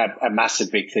a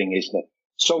massive big thing, isn't it?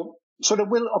 So there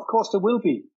will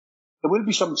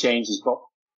be some changes, but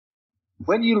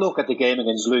when you look at the game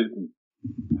against Luton,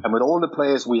 and with all the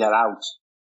players we had out,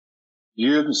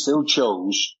 Jürgen still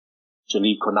chose to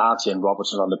leave Konate and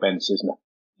Robertson on the bench, isn't it?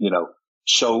 You know,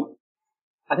 so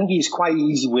I think he's quite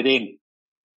easy within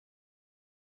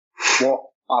what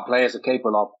our players are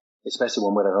capable of, especially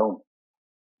when we're at home,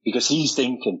 because he's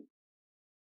thinking,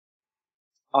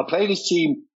 I'll play this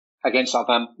team against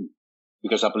Southampton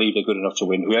because I believe they're good enough to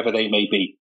win, whoever they may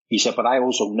be. He said, but I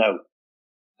also know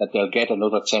that they'll get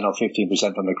another 10 or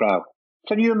 15% from the crowd.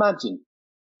 Can you imagine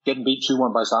getting beat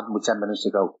 2-1 by Southampton with 10 minutes to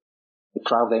go? The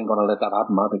crowd ain't going to let that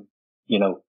happen, are they? You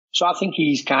know, so I think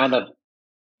he's kind of,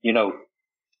 you know,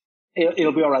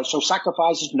 it'll be all right. So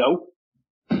sacrifices, no,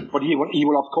 but he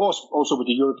will of course also with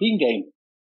the European game,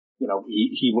 you know,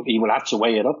 he will have to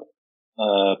weigh it up,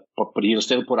 but he'll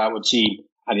still put out a team.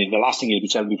 And the last thing he'll be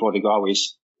telling before they go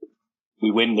is, we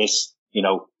win this, you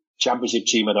know, championship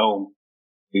team at home,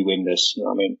 we win this. You know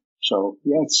what I mean? So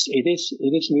yeah, it is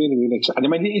really, really exciting. I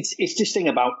mean, it's this thing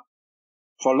about,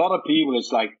 for a lot of people,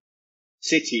 it's like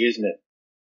City, isn't it?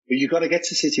 But you've got to get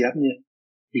to City, haven't you?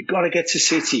 You've got to get to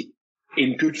City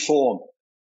in good form.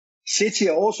 City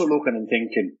are also looking and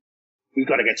thinking, we've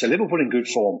got to get to Liverpool in good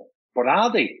form. But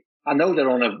are they? I know they're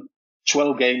on a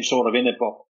 12-game sort of in it,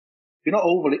 but you're not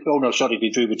overly, they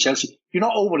drew with Chelsea. You're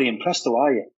not overly impressed though,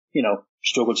 are you? You know,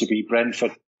 struggled to beat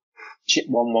Brentford,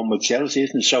 1-1 with Chelsea,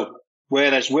 isn't it? So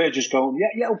Whereas we're just going,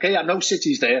 okay, I know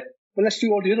City's there, but let's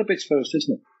do all the other bits first,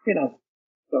 isn't it?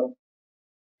 So,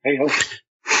 hey ho.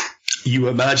 You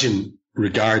imagine,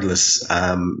 regardless,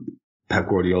 Pep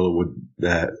Guardiola would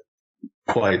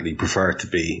quietly prefer to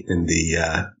be in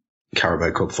the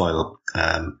Carabao Cup final.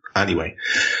 Anyway,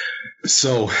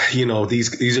 so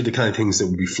these are the kind of things that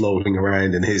would be floating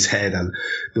around in his head, and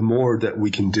the more that we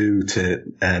can do to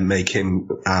make him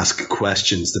ask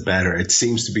questions, the better. It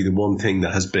seems to be the one thing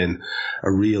that has been a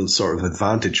real sort of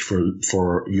advantage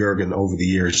for Jürgen over the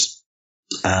years,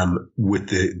 with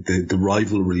the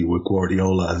rivalry with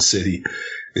Guardiola and City,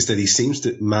 is that he seems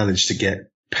to manage to get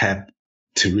Pep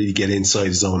to really get inside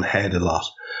his own head a lot,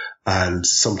 and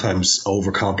sometimes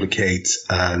overcomplicate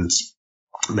and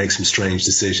make some strange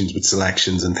decisions with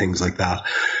selections and things like that.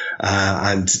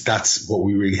 And that's what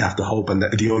we really have to hope. And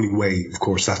the only way, of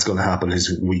course, that's going to happen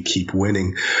is we keep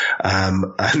winning.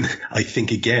 And I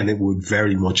think, again, it would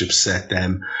very much upset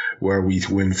them where we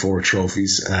win 4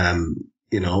 trophies. And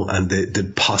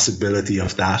the possibility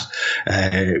of that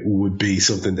would be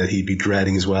something that he'd be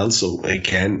dreading as well. So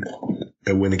again,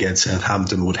 a win against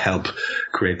Southampton would help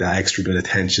create that extra bit of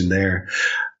tension there.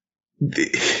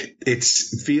 It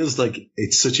feels like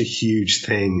it's such a huge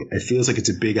thing. It feels like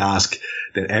it's a big ask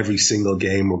that every single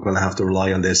game we're going to have to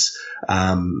rely on this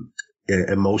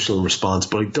emotional response.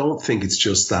 But I don't think it's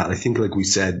just that. I think, like we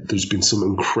said, there's been some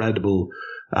incredible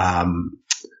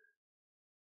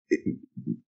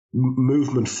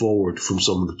movement forward from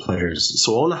some of the players.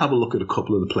 So I want to have a look at a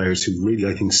couple of the players who really,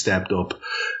 I think, stepped up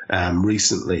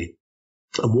recently.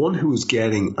 And one who was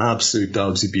getting absolute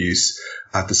dog's abuse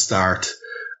at the start,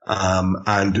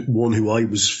 and one who I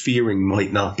was fearing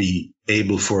might not be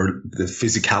able for the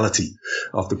physicality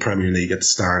of the Premier League at the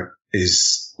start,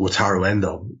 is Wataru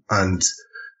Endo. And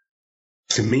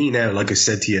to me now, like I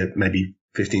said to you maybe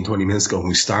 15, 20 minutes ago when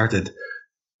we started,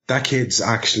 that kid's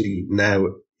actually now,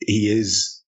 he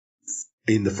is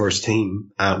in the first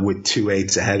team with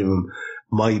 2/8 ahead of him.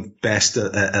 My best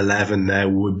 11 now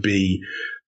would be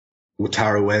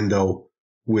Wataru Endo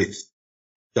with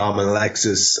Dom and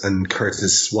Alexis and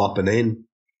Curtis swapping in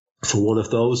for one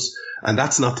of those. And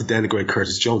that's not to denigrate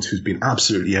Curtis Jones, who's been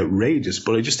absolutely outrageous,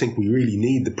 but I just think we really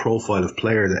need the profile of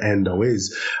player that Endo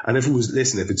is. And if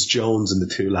it's Jones and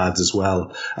the 2 lads as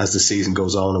well as the season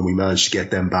goes on and we manage to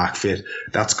get them back fit,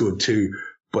 that's good too.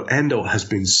 But Endo has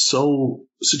been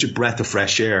such a breath of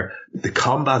fresh air. The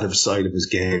combative side of his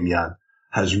game, Jan,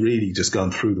 has really just gone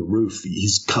through the roof.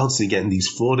 He's constantly getting these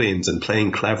foot-ins and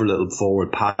playing clever little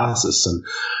forward passes,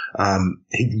 and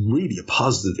he's really a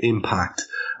positive impact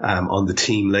on the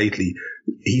team lately.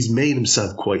 He's made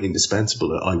himself quite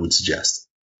indispensable, I would suggest.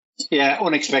 Yeah,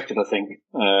 unexpected, I think.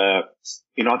 I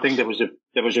think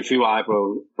there was a few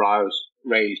eyebrows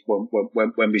raised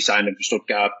when we signed him for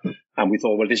Stuttgart, and we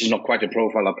thought, well, this is not quite the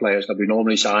profile of players that we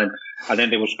normally sign. And then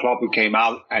there was Klopp who came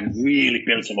out and really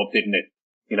built him up, didn't it?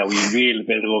 He really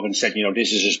built him up and said,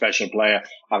 this is a special player.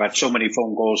 I've had so many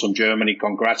phone calls from Germany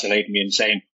congratulating me and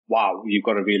saying, wow, you've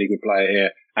got a really good player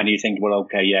here. And you think, well,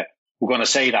 okay, yeah, we're going to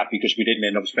say that because we didn't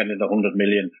end up spending the 100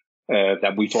 million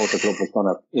that we thought the club was going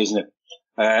to, isn't it?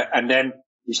 And then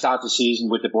we start the season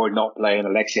with the boy not playing,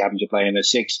 Alexi having to play in a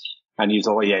 6. And you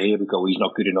thought, oh, yeah, here we go. He's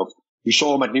not good enough. You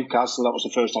saw him at Newcastle. That was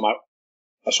the first time I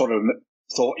sort of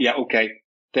thought, yeah, okay,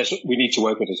 we need to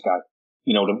work with this guy.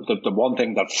 The one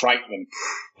thing that frightened him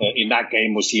in that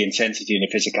game was the intensity and the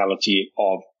physicality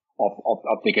of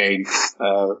the game.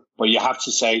 But you have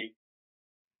to say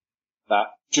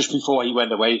that just before he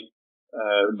went away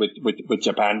with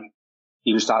Japan,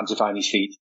 he was starting to find his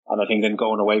feet. And I think then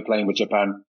going away playing with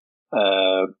Japan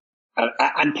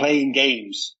and playing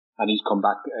games, and he's come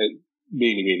back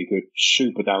really, really good.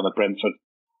 Super down at Brentford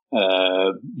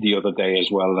the other day as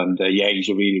well. And yeah, he's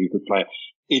a really, really good player.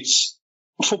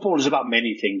 Football is about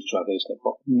many things, Trev, isn't it?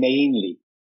 But mainly,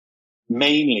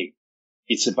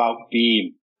 it's about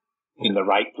being in the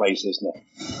right place, isn't it?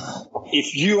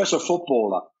 If you as a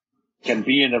footballer can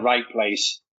be in the right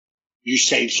place, you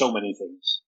save so many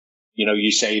things.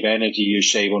 You save energy, you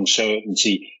save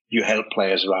uncertainty, you help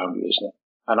players around you, isn't it?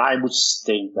 And I would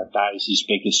think that is his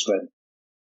biggest strength.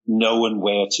 Knowing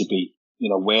where to be.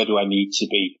 Where do I need to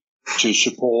be to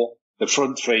support the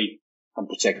front three and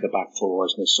protect the back four,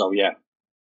 isn't it? So yeah.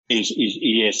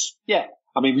 He is. Yeah.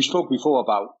 I mean, we spoke before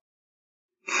about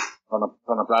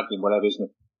Conor Bradley and whatever, isn't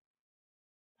it?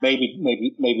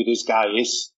 Maybe this guy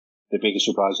is the biggest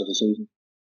surprise of the season.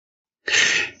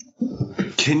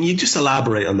 Can you just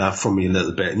elaborate on that for me a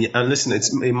little bit? And listen,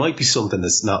 it might be something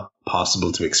that's not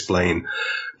possible to explain,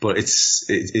 but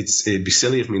it'd be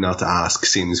silly of me not to ask,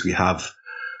 seeing as we have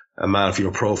a man of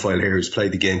your profile here who's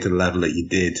played the game to the level that you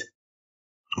did.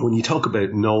 when you talk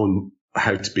about knowing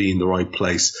how to be in the right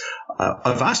place,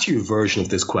 I've asked you a version of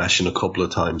this question a couple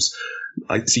of times.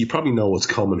 So you probably know what's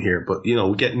coming here, but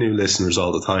we get new listeners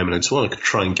all the time, and I just want to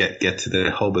try and get to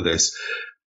the hub of this.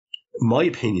 My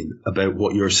opinion about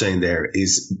what you're saying there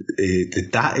is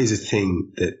that is a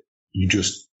thing that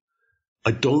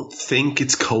I don't think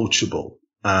it's coachable.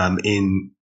 I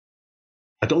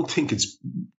don't think it's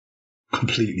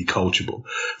completely coachable.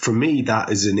 For me,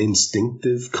 that is an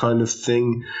instinctive kind of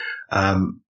thing.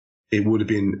 It would have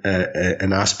been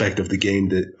an aspect of the game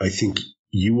that I think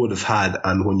you would have had.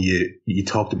 And when you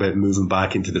talked about moving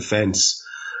back into defence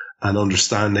and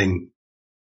understanding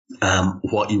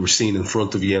what you were seeing in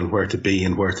front of you and where to be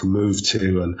and where to move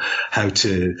to and how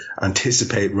to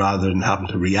anticipate rather than having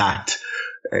to react.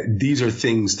 These are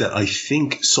things that I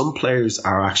think some players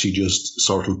are actually just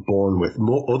sort of born with.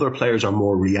 Other players are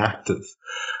more reactive.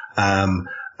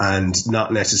 And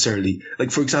not necessarily, like,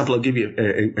 for example, I'll give you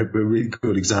a really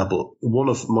good example. One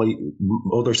of my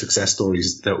other success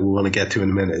stories that we want to get to in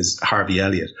a minute is Harvey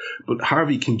Elliott. But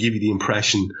Harvey can give you the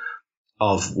impression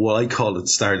of what I call at the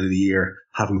start of the year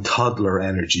having toddler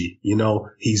energy.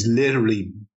 He's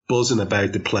literally buzzing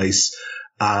about the place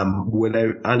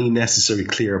without any necessary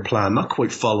clear plan, not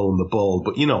quite following the ball,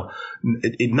 but,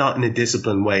 not in a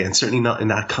disciplined way, and certainly not in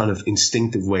that kind of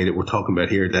instinctive way that we're talking about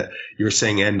here that you're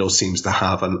saying Endo seems to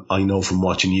have. And I know from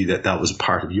watching you that was a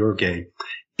part of your game.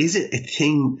 Is it a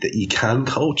thing that you can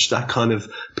coach, that kind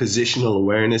of positional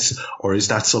awareness, or is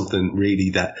that something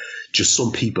really that just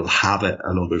some people have it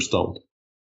and others don't?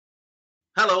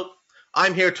 Hello,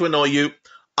 I'm here to annoy you.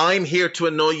 I'm here to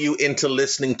annoy you into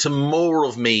listening to more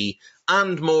of me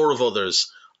and more of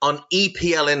others on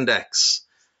EPL Index.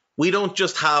 We don't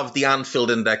just have the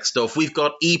Anfield Index stuff. We've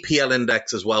got EPL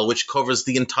Index as well, which covers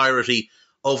the entirety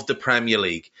of the Premier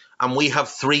League. And we have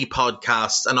 3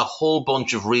 podcasts and a whole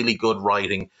bunch of really good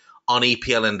writing on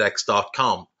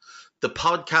EPLindex.com. The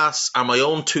podcasts are my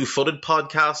own Two-Footed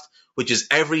podcast, which is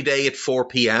every day at 4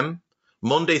 p.m,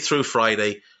 Monday through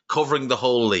Friday, covering the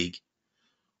whole league.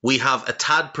 We have A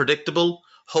Tad Predictable,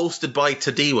 hosted by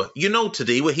Tadiwa. You know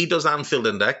Tadiwa, he does Anfield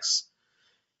Index.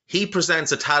 He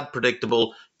presents A Tad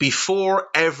Predictable before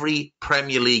every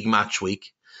Premier League match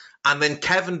week. And then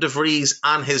Kevin DeVries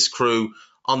and his crew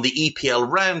on the EPL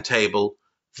Roundtable,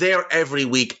 they're every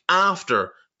week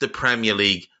after the Premier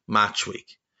League match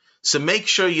week. So make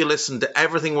sure you listen to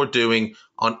everything we're doing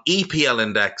on EPL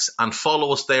Index and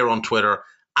follow us there on Twitter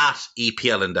at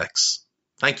EPL Index.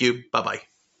 Thank you. Bye-bye.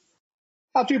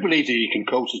 I do believe that you can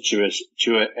coach it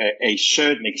to a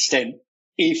certain extent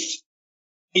if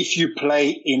you play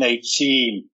in a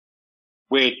team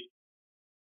with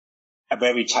a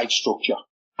very tight structure.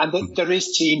 And there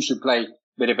is teams who play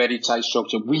with a very tight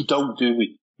structure. We don't do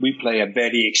it. We play a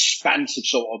very expansive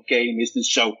sort of game, isn't it?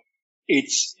 So it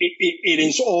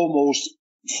is almost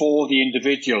for the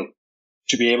individual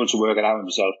to be able to work it out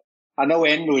himself. I know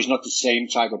Endo is not the same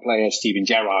type of player as Steven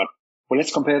Gerrard, but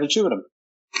let's compare the two of them.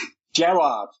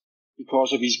 Gerrard,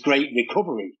 because of his great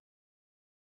recovery,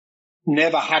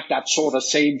 never had that sort of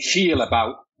same feel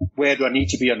about where do I need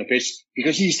to be on the pitch,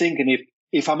 because he's thinking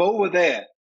if I'm over there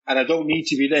and I don't need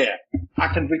to be there,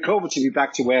 I can recover to be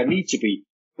back to where I need to be.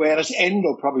 Whereas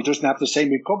Endo probably doesn't have the same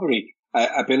recovery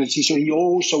ability, so he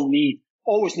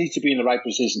always needs to be in the right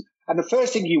position. And the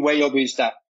first thing you weigh up is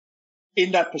that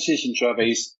in that position, Trev,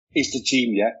 is the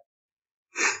team, yeah?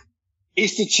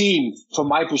 Is the team, from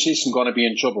my position, going to be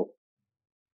in trouble?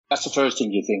 That's the first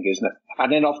thing you think, isn't it?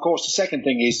 And then, of course, the second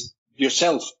thing is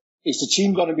yourself. Is the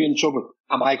team going to be in trouble?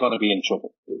 Am I going to be in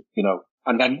trouble?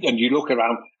 And then you look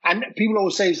around, and people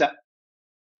always say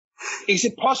is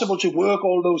it possible to work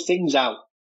all those things out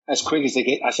as quick as they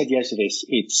get? I said, yes, it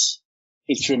is.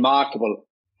 It's remarkable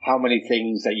how many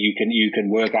things that you can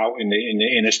work out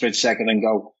in a split second and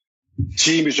go,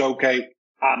 team is okay.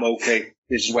 I'm okay.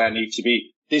 This is where I need to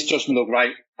be. This doesn't look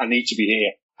right. I need to be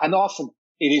here. And often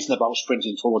it isn't about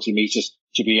sprinting 40 meters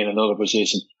to be in another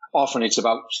position. Often it's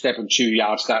about stepping 2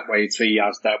 yards that way, 3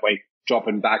 yards that way,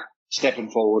 dropping back,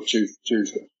 stepping forward to.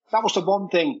 That was the one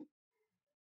thing,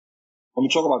 when we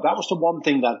talk about that was the one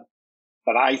thing that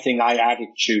I think I added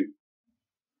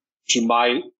to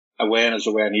my awareness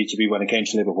of where I need to be when it came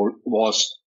to Liverpool,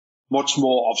 was much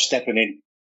more of stepping in.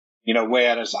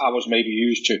 Whereas I was maybe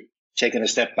used to taking a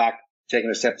step back, taking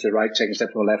a step to the right, taking a step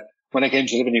to the left. When I came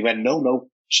to Liverpool, he went, no,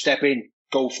 step in,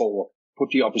 go forward, put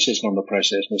the opposition under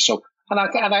pressure. So, and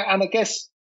I guess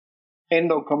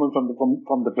Endo coming from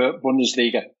the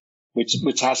Bundesliga,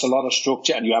 which has a lot of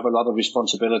structure and you have a lot of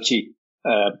responsibility.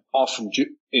 Often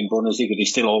in Bundesliga, they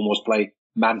still almost play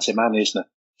man to man, isn't it?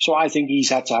 So I think he's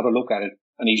had to have a look at it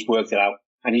and he's worked it out,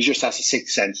 and he just has a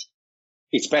sixth sense.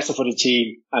 it's better for the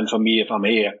team and for me if I'm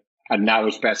here. And now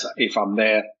it's better if I'm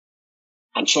there.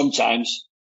 And sometimes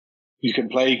you can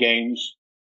play games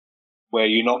where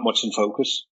you're not much in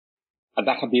focus. And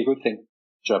that can be a good thing,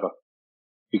 Trevor,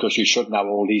 because you shouldn't have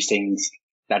all these things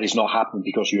that is not happening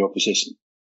because of your position.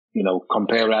 You know,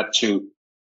 compare that to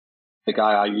the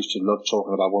guy I used to love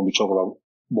talking about when we talk about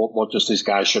what does this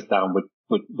guy shut down with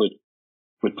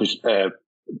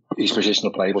his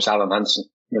positional play was Alan Hansen.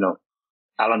 You know,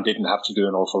 Alan didn't have to do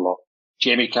an awful lot.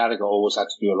 Jamie Carragher always had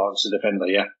to do a lot as a defender,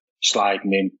 yeah,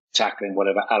 sliding in, tackling,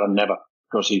 whatever. Alan never,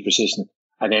 because he positioned.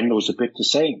 And then there was a bit the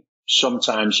same.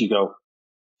 Sometimes you go,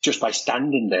 just by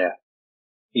standing there,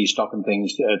 he's stopping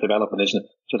things developing, isn't it?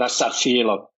 So that's that feel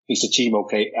of, is the team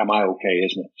okay? Am I okay,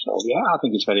 isn't it? So, yeah, I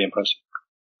think it's very impressive.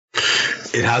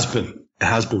 It has been. It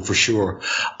has been for sure.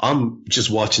 I'm just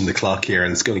watching the clock here,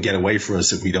 and it's going to get away from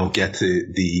us if we don't get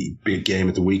to the big game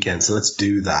at the weekend. So let's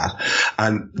do that.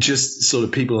 And just so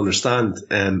that people understand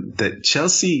that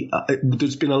Chelsea,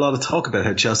 there's been a lot of talk about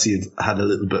how Chelsea have had a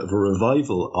little bit of a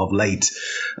revival of late.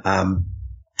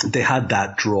 They had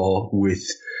that draw with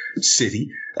City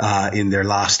in their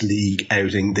last league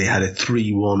outing. They had a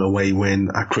 3-1 away win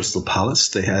at Crystal Palace.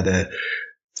 They had a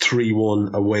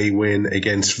 3-1 away win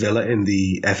against Villa in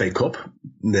the FA Cup.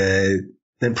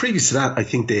 Then previous to that, I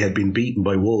think they had been beaten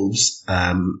by Wolves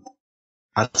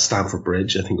at Stamford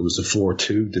Bridge. I think it was a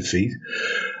 4-2 defeat.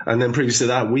 And then previous to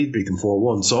that, we'd beat them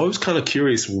 4-1. So I was kind of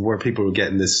curious where people were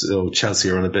getting this,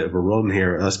 Chelsea are on a bit of a run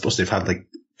here. I suppose they've had like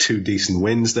 2 decent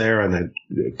wins there and a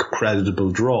creditable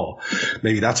draw.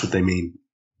 Maybe that's what they mean.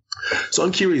 So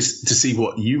I'm curious to see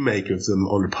what you make of them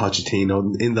under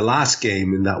Pochettino. In the last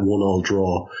game, in that 1-1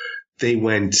 draw, they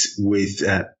went with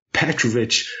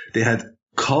Petrovic. They had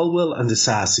Caldwell and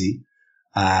Disasi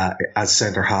as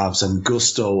centre halves and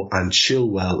Gusto and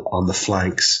Chilwell on the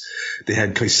flanks. They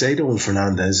had Caicedo and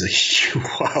Fernandes.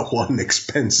 Wow, what an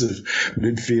expensive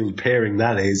midfield pairing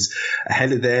that is.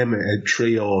 Ahead of them, a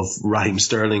trio of Raheem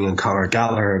Sterling and Conor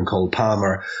Gallagher and Cole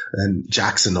Palmer and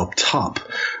Jackson up top.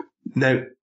 Now,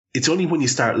 it's only when you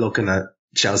start looking at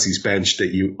Chelsea's bench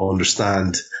that you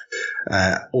understand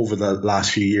over the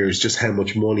last few years just how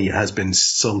much money has been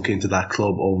sunk into that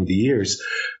club over the years.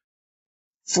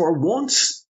 For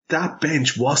once, that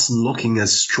bench wasn't looking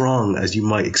as strong as you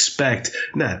might expect.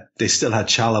 Now, they still had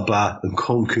Chalobah and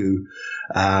Nkunku,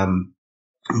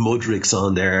 Mudrik's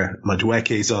on there,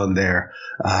 Madueke's on there,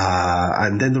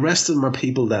 and then the rest of them are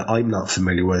people that I'm not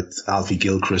familiar with. Alfie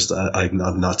Gilchrist, I've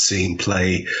not seen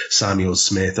play. Samuel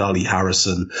Smith, Ollie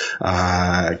Harrison,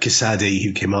 Casadi,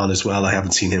 who came on as well. I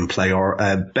haven't seen him play. Or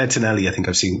Bettinelli, I think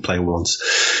I've seen him play once.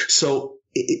 So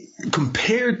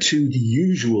compared to the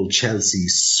usual Chelsea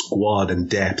squad and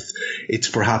depth, it's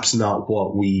perhaps not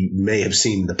what we may have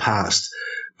seen in the past.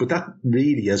 But that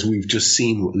really, as we've just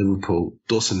seen with Liverpool,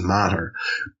 doesn't matter.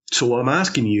 So what I'm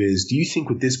asking you is, do you think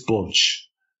with this bunch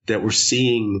that we're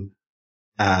seeing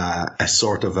a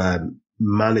sort of a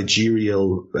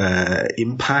managerial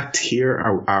impact here?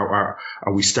 Are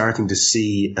we starting to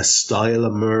see a style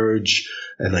emerge,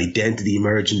 an identity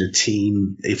emerge in the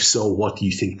team? If so, what do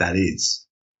you think that is?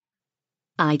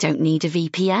 I don't need a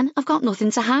VPN. I've got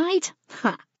nothing to hide.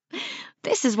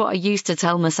 This is what I used to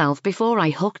tell myself before I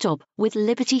hooked up with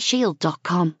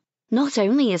LibertyShield.com. Not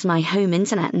only is my home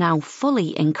internet now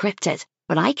fully encrypted,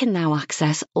 but I can now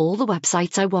access all the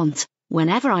websites I want,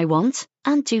 whenever I want,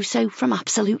 and do so from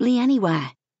absolutely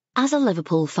anywhere. As a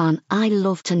Liverpool fan, I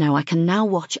love to know I can now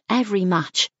watch every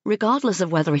match, regardless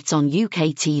of whether it's on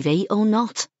UK TV or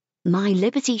not. My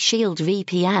Liberty Shield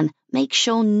VPN makes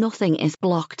sure nothing is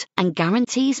blocked and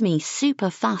guarantees me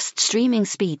super fast streaming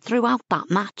speed throughout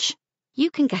that match. You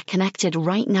can get connected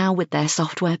right now with their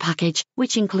software package,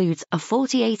 which includes a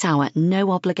 48-hour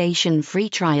no-obligation free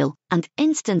trial and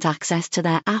instant access to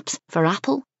their apps for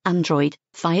Apple, Android,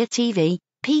 Fire TV,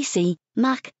 PC,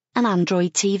 Mac, and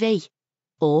Android TV.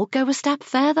 Or go a step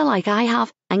further like I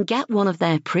have and get one of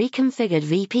their pre-configured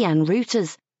VPN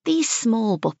routers. These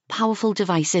small but powerful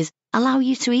devices allow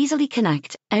you to easily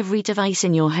connect every device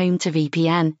in your home to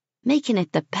VPN, making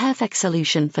it the perfect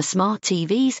solution for smart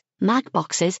TVs, Mac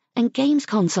boxes, and games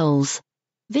consoles.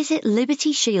 Visit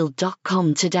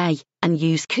LibertyShield.com today and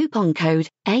use coupon code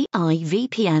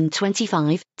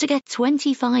AIVPN25 to get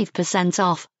 25%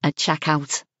 off at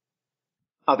checkout.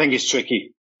 I think it's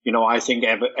tricky. You know, I think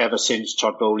ever since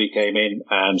Todd Bowley came in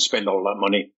and spent all that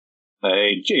money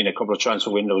in a couple of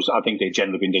transfer windows, I think they've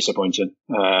generally been disappointing.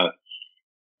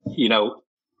 You know,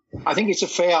 I think it's a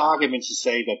fair argument to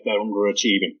say that they're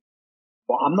underachieving.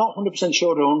 But I'm not 100%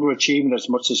 sure they're underachieving as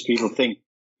much as people think.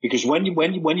 Because when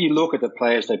you look at the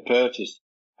players they purchased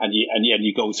and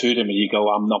you go through them and you go,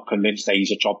 I'm not convinced that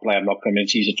he's a top player. I'm not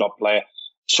convinced he's a top player.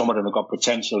 Some of them have got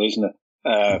potential, isn't it?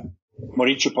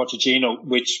 Mauricio Pochettino,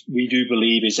 which we do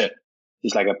believe is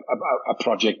like a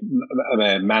project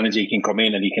manager. He can come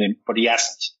in and but he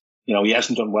hasn't. He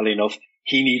hasn't done well enough.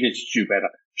 He needed to do better.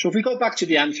 So if we go back to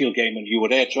the Anfield game and you were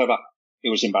there, Trevor, it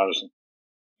was embarrassing.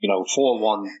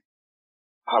 4-1.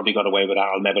 How they got away with that,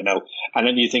 I'll never know. And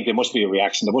then you think there must be a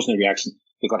reaction. There wasn't a reaction.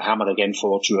 They got hammered again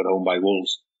 4-2 at home by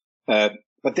Wolves.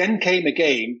 But then came a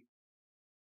game,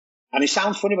 and it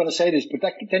sounds funny when I say this, but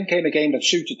then came a game that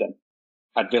suited them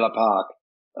at Villa Park,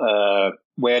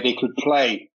 where they could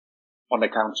play on the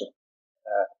counter.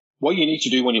 What you need to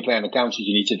do when you play on the counter is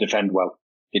you need to defend well.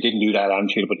 They didn't do that at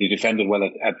Anfield, but they defended well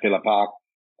at Villa Park.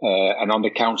 And on the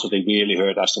counter, they really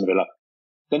hurt Aston Villa.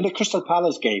 Then the Crystal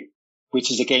Palace game,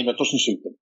 which is a game that doesn't suit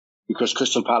them, because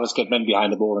Crystal Palace get men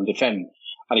behind the ball and defend.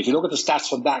 And if you look at the stats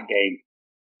from that game,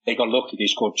 they got lucky. They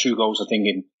scored 2 goals, I think,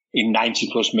 in 90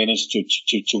 plus minutes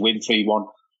to win 3-1.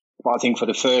 But I think for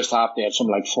the first half, they had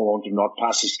something like 400 odd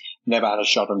passes, never had a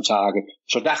shot on target.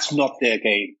 So that's not their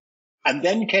game. And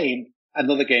then came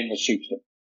another game that suits them.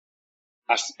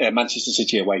 As Manchester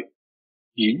City away.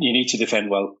 You need to defend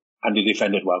well, and they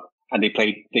defended well. And they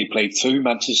played through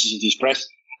Manchester City's press,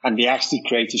 and they actually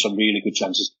created some really good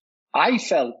chances. I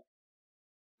felt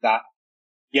that,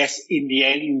 yes, in the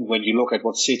end, when you look at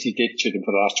what City did to them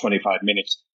for the last 25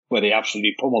 minutes, where they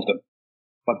absolutely pummeled them,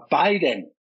 but by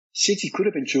then, City could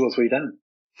have been 2 or 3 down,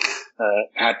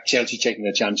 had Chelsea taken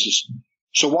their chances.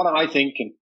 So what am I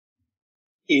thinking?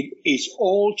 It is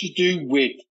all to do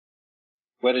with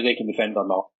whether they can defend or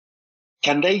not.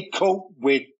 Can they cope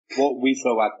with what we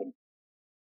throw at them?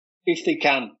 If they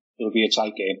can, it'll be a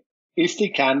tight game. If they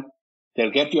can,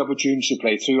 they'll get the opportunity to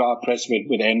play through our press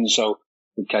with Enzo,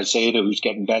 with Caicedo, who's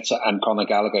getting better, and Conor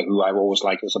Gallagher, who I've always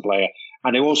liked as a player.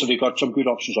 And they've got some good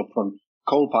options up front.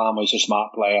 Cole Palmer is a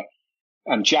smart player,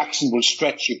 and Jackson will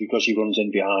stretch you because he runs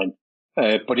in behind.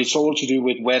 But it's all to do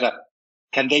with whether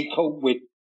can they cope with.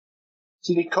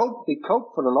 See, they cope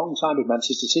for a long time with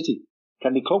Manchester City.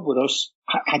 Can they cope with us?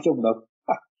 I don't know.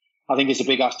 I think it's a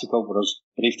big ask to cope with us,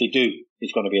 but if they do,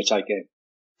 it's going to be a tight game.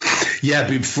 Yeah,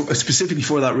 but specifically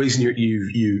for that reason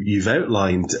you've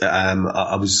outlined,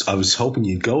 I was hoping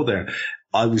you'd go there.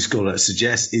 I was going to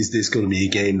suggest, is this going to be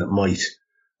a game that might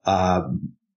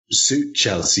suit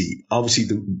Chelsea?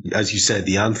 Obviously, as you said,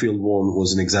 the Anfield one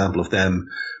was an example of them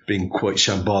being quite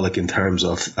shambolic in terms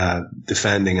of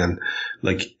defending, and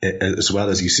like as well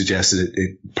as you suggested,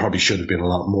 it probably should have been a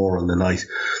lot more on the night.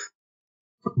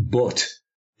 But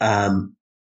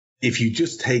if you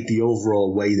just take the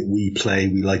overall way that we play,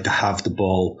 we like to have the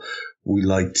ball, we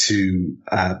like to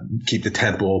keep the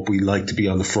tempo up, we like to be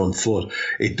on the front foot.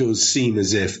 It does seem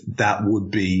as if that would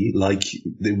be, like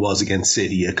it was against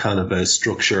City, a kind of a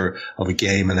structure of a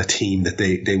game and a team that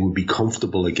they would be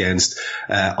comfortable against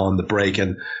on the break.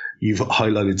 And you've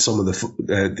highlighted some of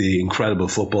the incredible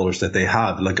footballers that they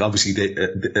have. Like obviously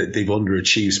they've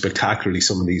underachieved spectacularly,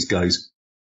 some of these guys.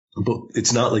 But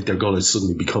it's not like they're going to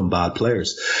suddenly become bad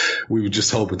players. We would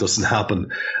just hope it doesn't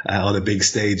happen on a big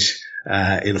stage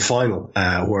in a final,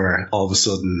 where all of a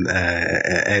sudden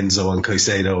Enzo and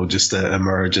Caicedo just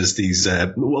emerge as these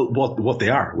what they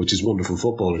are, which is wonderful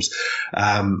footballers.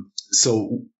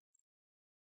 So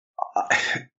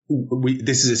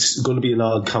this is going to be an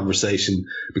odd conversation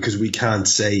because we can't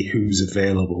say who's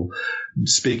available.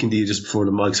 Speaking to you just before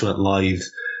the mics went live,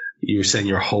 you were saying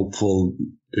you're hopeful.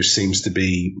 There seems to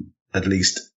be at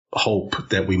least hope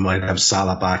that we might have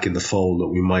Salah back in the fold, that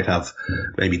we might have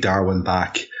maybe Darwin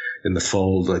back in the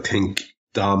fold. I think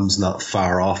Dom's not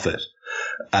far off it,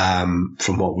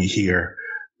 from what we hear.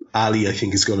 Ali, I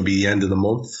think, is going to be the end of the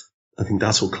month. I think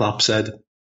that's what Klopp said.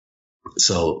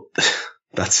 So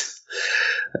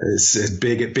it's a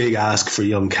big ask for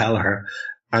young Kelleher.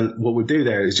 And what we'll do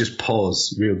there is just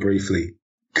pause real briefly,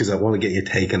 because I want to get your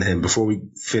take on him before we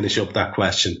finish up that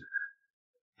question.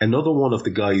 Another one of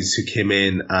the guys who came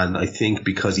in, and I think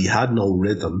because he had no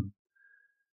rhythm,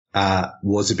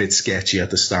 was a bit sketchy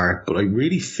at the start, but I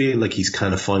really feel like he's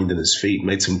kind of finding his feet.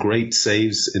 Made some great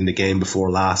saves in the game before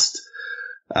last.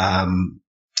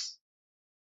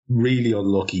 Really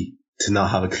unlucky to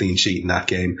not have a clean sheet in that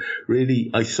game.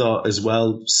 Really, I thought as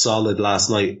well, solid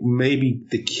last night. Maybe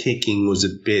the kicking was a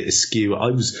bit askew. I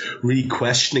was really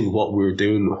questioning what we were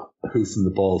doing, hoofing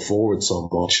the ball forward so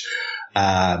much.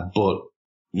 But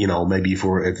you know, maybe if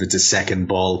it's a second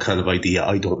ball kind of idea,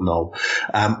 I don't know.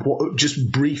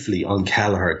 Just briefly on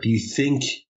Kelleher, do you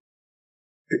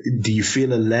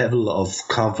feel a level of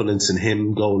confidence in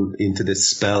him going into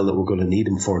this spell that we're going to need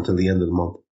him for until the end of the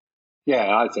month? Yeah,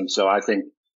 I think so. I think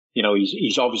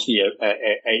He's obviously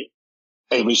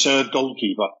a reserve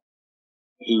goalkeeper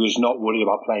who is not worried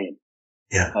about playing.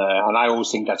 Yeah. And I always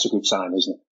think that's a good sign,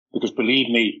 isn't it? Because believe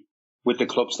me, with the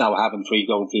clubs now having 3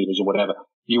 goalkeepers or whatever,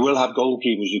 you will have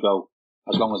goalkeepers who go,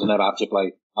 as long as I never have to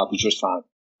play, I'll be just fine.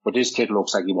 But this kid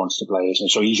looks like he wants to play, isn't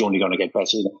it? So he's only going to get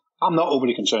better. I'm not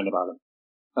overly concerned about him.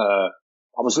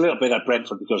 I was a little bit at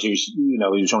Brentford because he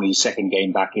was only his second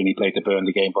game back in. He played the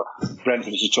Burnley game, but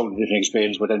Brentford is a totally different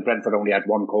experience. But then Brentford only had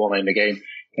 1 corner in the game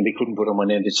and they couldn't put him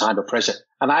in the time of pressure.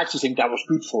 And I actually think that was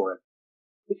good for him.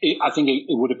 I think it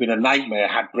would have been a nightmare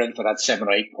had Brentford had 7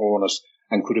 or 8 corners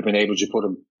and could have been able to put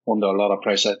him under a lot of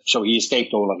pressure. So he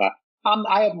escaped all of that.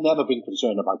 I have never been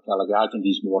concerned about Gallagher. I think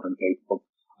he's more than capable.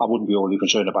 I wouldn't be overly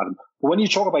concerned about him. But when you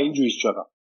talk about injuries, Trevor,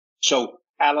 so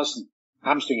Alisson,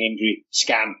 hamstring injury,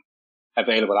 scan,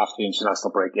 available after the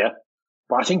international break, yeah?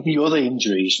 But I think the other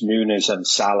injuries, Nunes and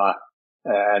Salah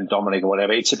and Dominic or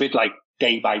whatever, it's a bit like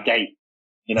day by day.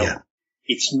 Yeah.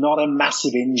 It's not a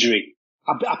massive injury.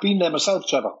 I've been there myself,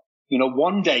 Trevor.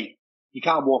 One day you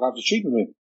can't walk out the treatment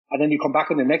room. And then you come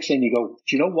back in the next day and you go,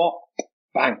 do you know what?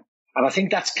 Bang. And I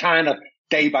think that's kind of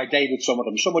day by day with some of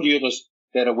them. Some of the others,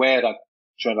 they're aware that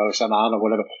Trent Alexander-Arnold or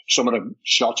whatever, some of the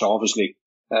shots are obviously,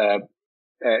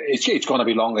 it's going to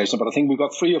be longer, but I think we've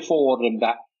got 3 or 4 of them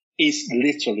that is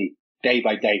literally day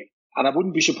by day. And I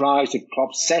wouldn't be surprised if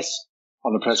Klopp says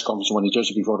on the press conference when he does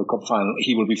it before the cup final,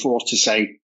 he will be forced to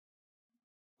say,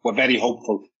 we're very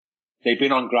hopeful. They've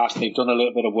been on grass, they've done a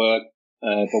little bit of work,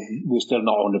 but we're still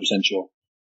not 100% sure.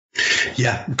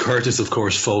 Yeah, Curtis, of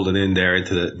course, folded in there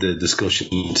into the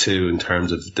discussion too in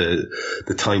terms of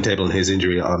the timetable and his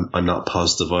injury. I'm not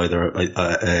positive either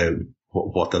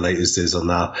what the latest is on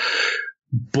that.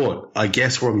 But I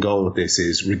guess where I'm going with this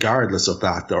is, regardless of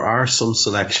that, there are some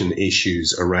selection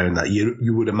issues around that.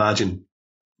 You would imagine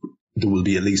there will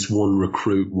be at least one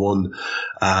recruit, one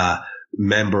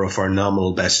member of our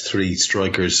nominal best 3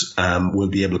 strikers will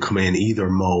be able to come in. Either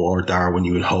Mo or Darwin,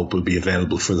 you would hope, will be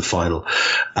available for the final.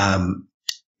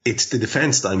 It's the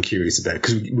defence that I'm curious about,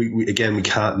 because we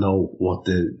can't know what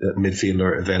the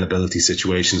midfielder availability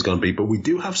situation is going to be, but we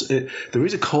do have, there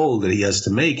is a call that he has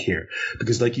to make here,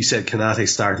 because like you said, Konate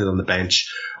started on the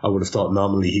bench. I would have thought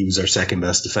nominally he was our second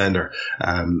best defender,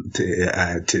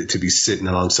 to be sitting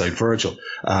alongside Virgil.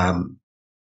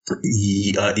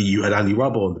 You had Andy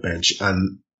Robbo on the bench,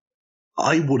 and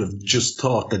I would have just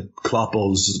thought that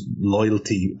Kloppo's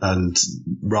loyalty and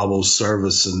Robbo's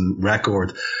service and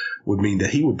record would mean that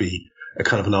he would be a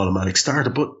kind of an automatic starter.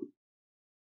 But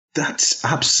that's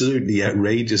absolutely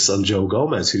outrageous on Joe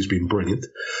Gomez, who's been brilliant.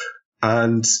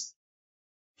 And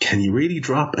can you really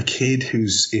drop a kid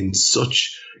who's in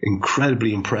such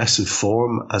incredibly impressive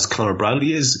form as Conor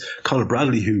Bradley is? Conor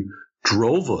Bradley, who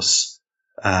drove us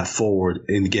forward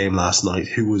in the game last night,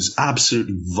 who was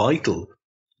absolutely vital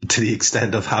to the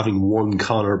extent of having one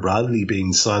Conor Bradley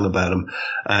being sung about him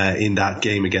in that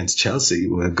game against Chelsea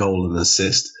with a goal and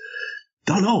assist.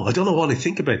 I don't know what I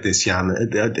think about this, Jan.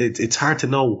 It's hard to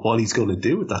know what he's going to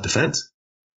do with that defence.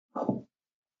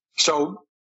 So,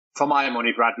 for my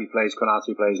money, Bradley plays,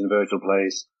 Konate plays, and Virgil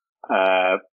plays.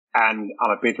 And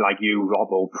I'm a bit like you,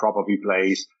 Robbo probably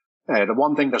plays. The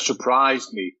one thing that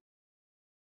surprised me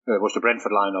was the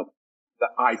Brentford lineup that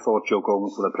I thought Joe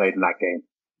Gomez would have played in that game.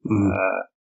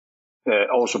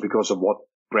 Also because of what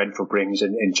Brentford brings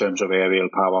in terms of aerial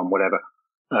power and whatever.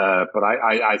 But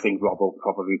I think Robbo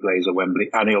probably plays at Wembley,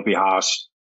 and he'll be harsh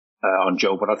on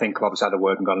Joe. But I think Klopp's had a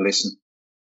word and gone, listen,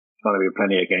 there's going to be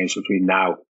plenty of games between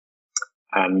now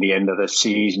and the end of the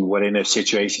season. We're in a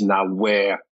situation now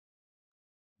where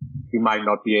we might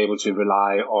not be able to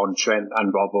rely on Trent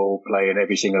and Robbo playing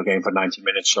every single game for 90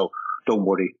 minutes. So don't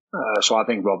worry. So I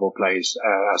think Robbo plays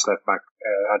as left back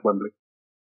at Wembley.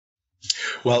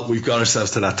 Well, we've got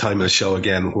ourselves to that time of the show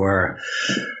again where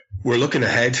we're looking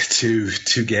ahead to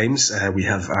 2 games. We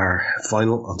have our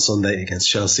final on Sunday against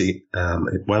Chelsea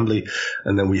at Wembley,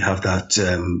 and then we have that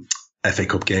FA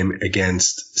Cup game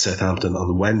against Southampton on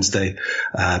the Wednesday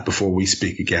before we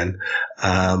speak again.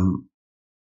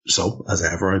 So, as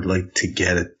ever, I'd like to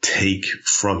get a take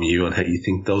from you on how you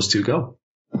think those 2 go.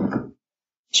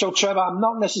 So, Trevor, I'm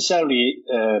not necessarily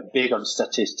big on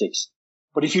statistics,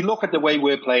 but if you look at the way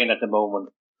we're playing at the moment,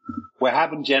 we're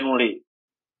having generally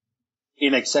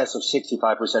in excess of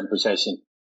 65% possession.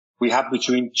 We have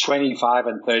between 25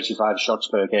 and 35 shots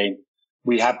per game.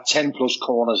 We have 10 plus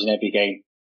corners in every game.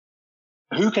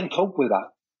 Who can cope with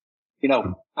that?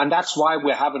 And that's why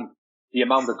we're having the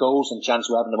amount of goals and chance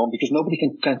we're having at the moment, because nobody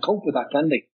can cope with that, can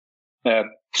they?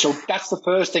 So that's the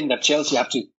first thing that Chelsea have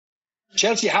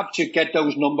to get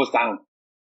those numbers down.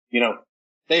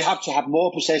 They have to have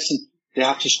more possession. They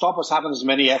have to stop us having as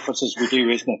many efforts as we do,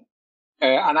 isn't it?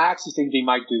 And I actually think they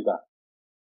might do that.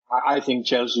 I think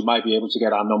Chelsea might be able to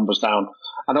get our numbers down.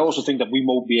 And I also think that we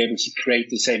won't be able to create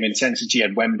the same intensity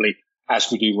at Wembley as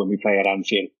we do when we play at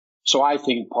Anfield. So I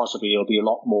think possibly it'll be a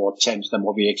lot more tense than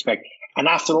what we expect. And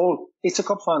after all, it's a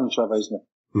cup final, Trevor, isn't it?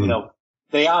 You know,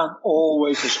 they aren't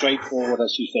always as straightforward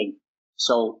as you think.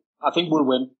 So I think we'll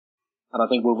win. And I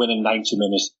think we'll win in 90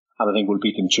 minutes. And I think we'll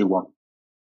beat them 2-1.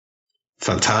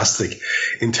 Fantastic.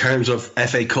 In terms of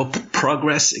FA Cup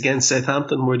progress against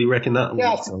Southampton, where do you reckon that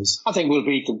goes? I think we'll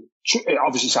beat them.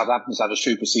 Obviously, Southampton's had a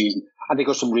super season, and they've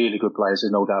got some really good players,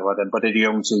 there's no doubt about them, but they're the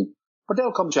young team. But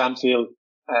they'll come to Anfield,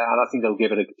 and I think they'll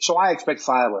give it a... So I expect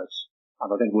fireworks,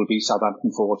 and I think we'll beat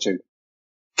Southampton 4-2.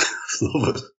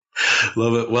 Love it.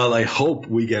 Love it. Well, I hope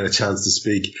we get a chance to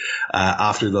speak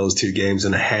after those two games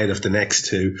and ahead of the next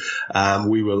two.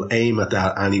 We will aim at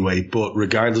that anyway. But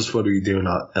regardless, what are we doing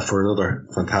for another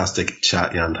fantastic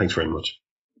chat, Jan? Thanks very much.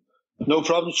 No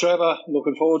problem, Trevor.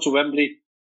 Looking forward to Wembley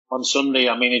on Sunday.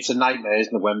 I mean, it's a nightmare,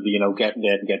 isn't it, Wembley? You know, getting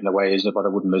there and getting away, isn't it? But I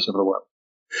wouldn't miss it for the world.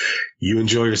 You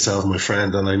enjoy yourself, my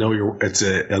friend, and I know you're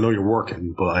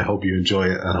working, but I hope you enjoy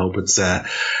it, and I hope it's a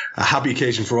happy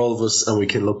occasion for all of us, and we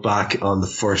can look back on the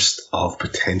first of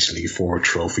potentially 4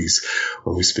 trophies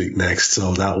when we speak next.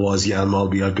 So that was Jan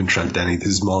Molby. I've been Trent Denny. This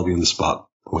is Molby on the Spot.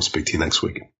 We'll speak to you next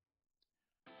week.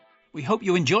 We hope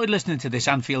you enjoyed listening to this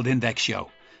Anfield Index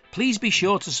show. Please be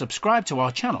sure to subscribe to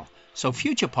our channel so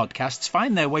future podcasts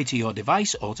find their way to your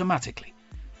device automatically.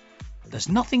 There's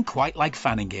nothing quite like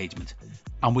fan engagement,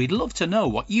 and we'd love to know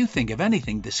what you think of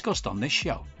anything discussed on this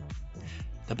show.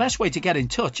 The best way to get in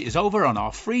touch is over on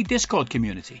our free Discord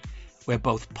community, where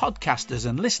both podcasters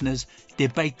and listeners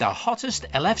debate the hottest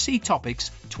LFC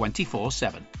topics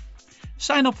 24/7.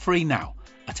 Sign up free now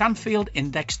at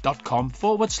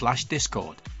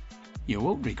AnfieldIndex.com/Discord. You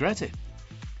won't regret it.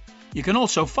 You can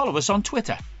also follow us on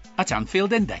Twitter at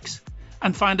Anfield Index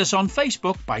and find us on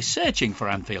Facebook by searching for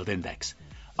Anfield Index.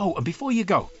 Oh, and before you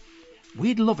go,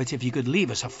 we'd love it if you could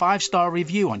leave us a 5-star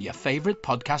review on your favourite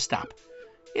podcast app.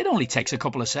 It only takes a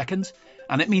couple of seconds,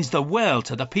 and it means the world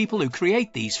to the people who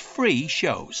create these free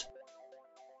shows.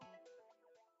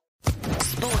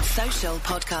 Sports Social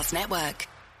Podcast Network.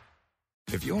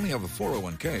 If you only have a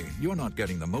 401k, you're not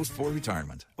getting the most for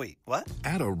retirement. Wait, what?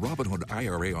 Add a Robinhood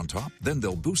IRA on top, then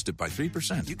they'll boost it by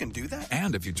 3%. You can do that?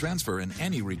 And if you transfer in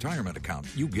any retirement account,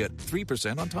 you get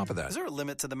 3% on top of that. Is there a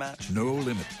limit to the match? No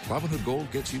limit. Robinhood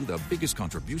Gold gets you the biggest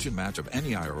contribution match of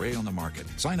any IRA on the market.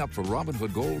 Sign up for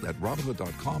Robinhood Gold at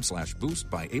Robinhood.com/boost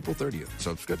by April 30th.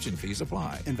 Subscription fees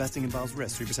apply. Investing involves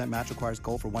risk. 3% match requires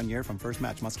gold for 1 year from first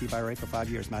match. Must keep IRA for 5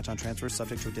 years. Match on transfers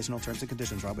subject to additional terms and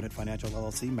conditions. Robinhood Financial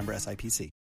LLC, member SIPC.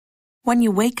 When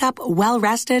you wake up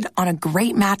well-rested on a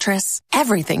great mattress,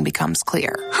 everything becomes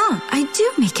clear. I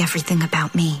do make everything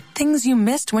about me. Things you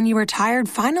missed when you were tired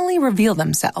finally reveal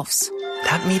themselves.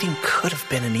 That meeting could have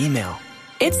been an email.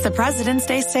 It's the President's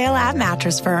Day sale at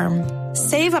Mattress Firm.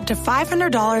 Save up to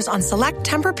 $500 on select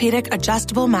Tempur-Pedic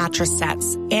adjustable mattress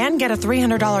sets and get a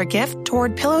 $300 gift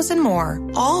toward pillows and more,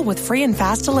 all with free and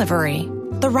fast delivery.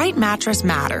 The right mattress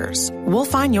matters. We'll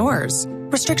find yours.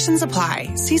 Restrictions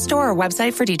apply. See store or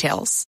website for details.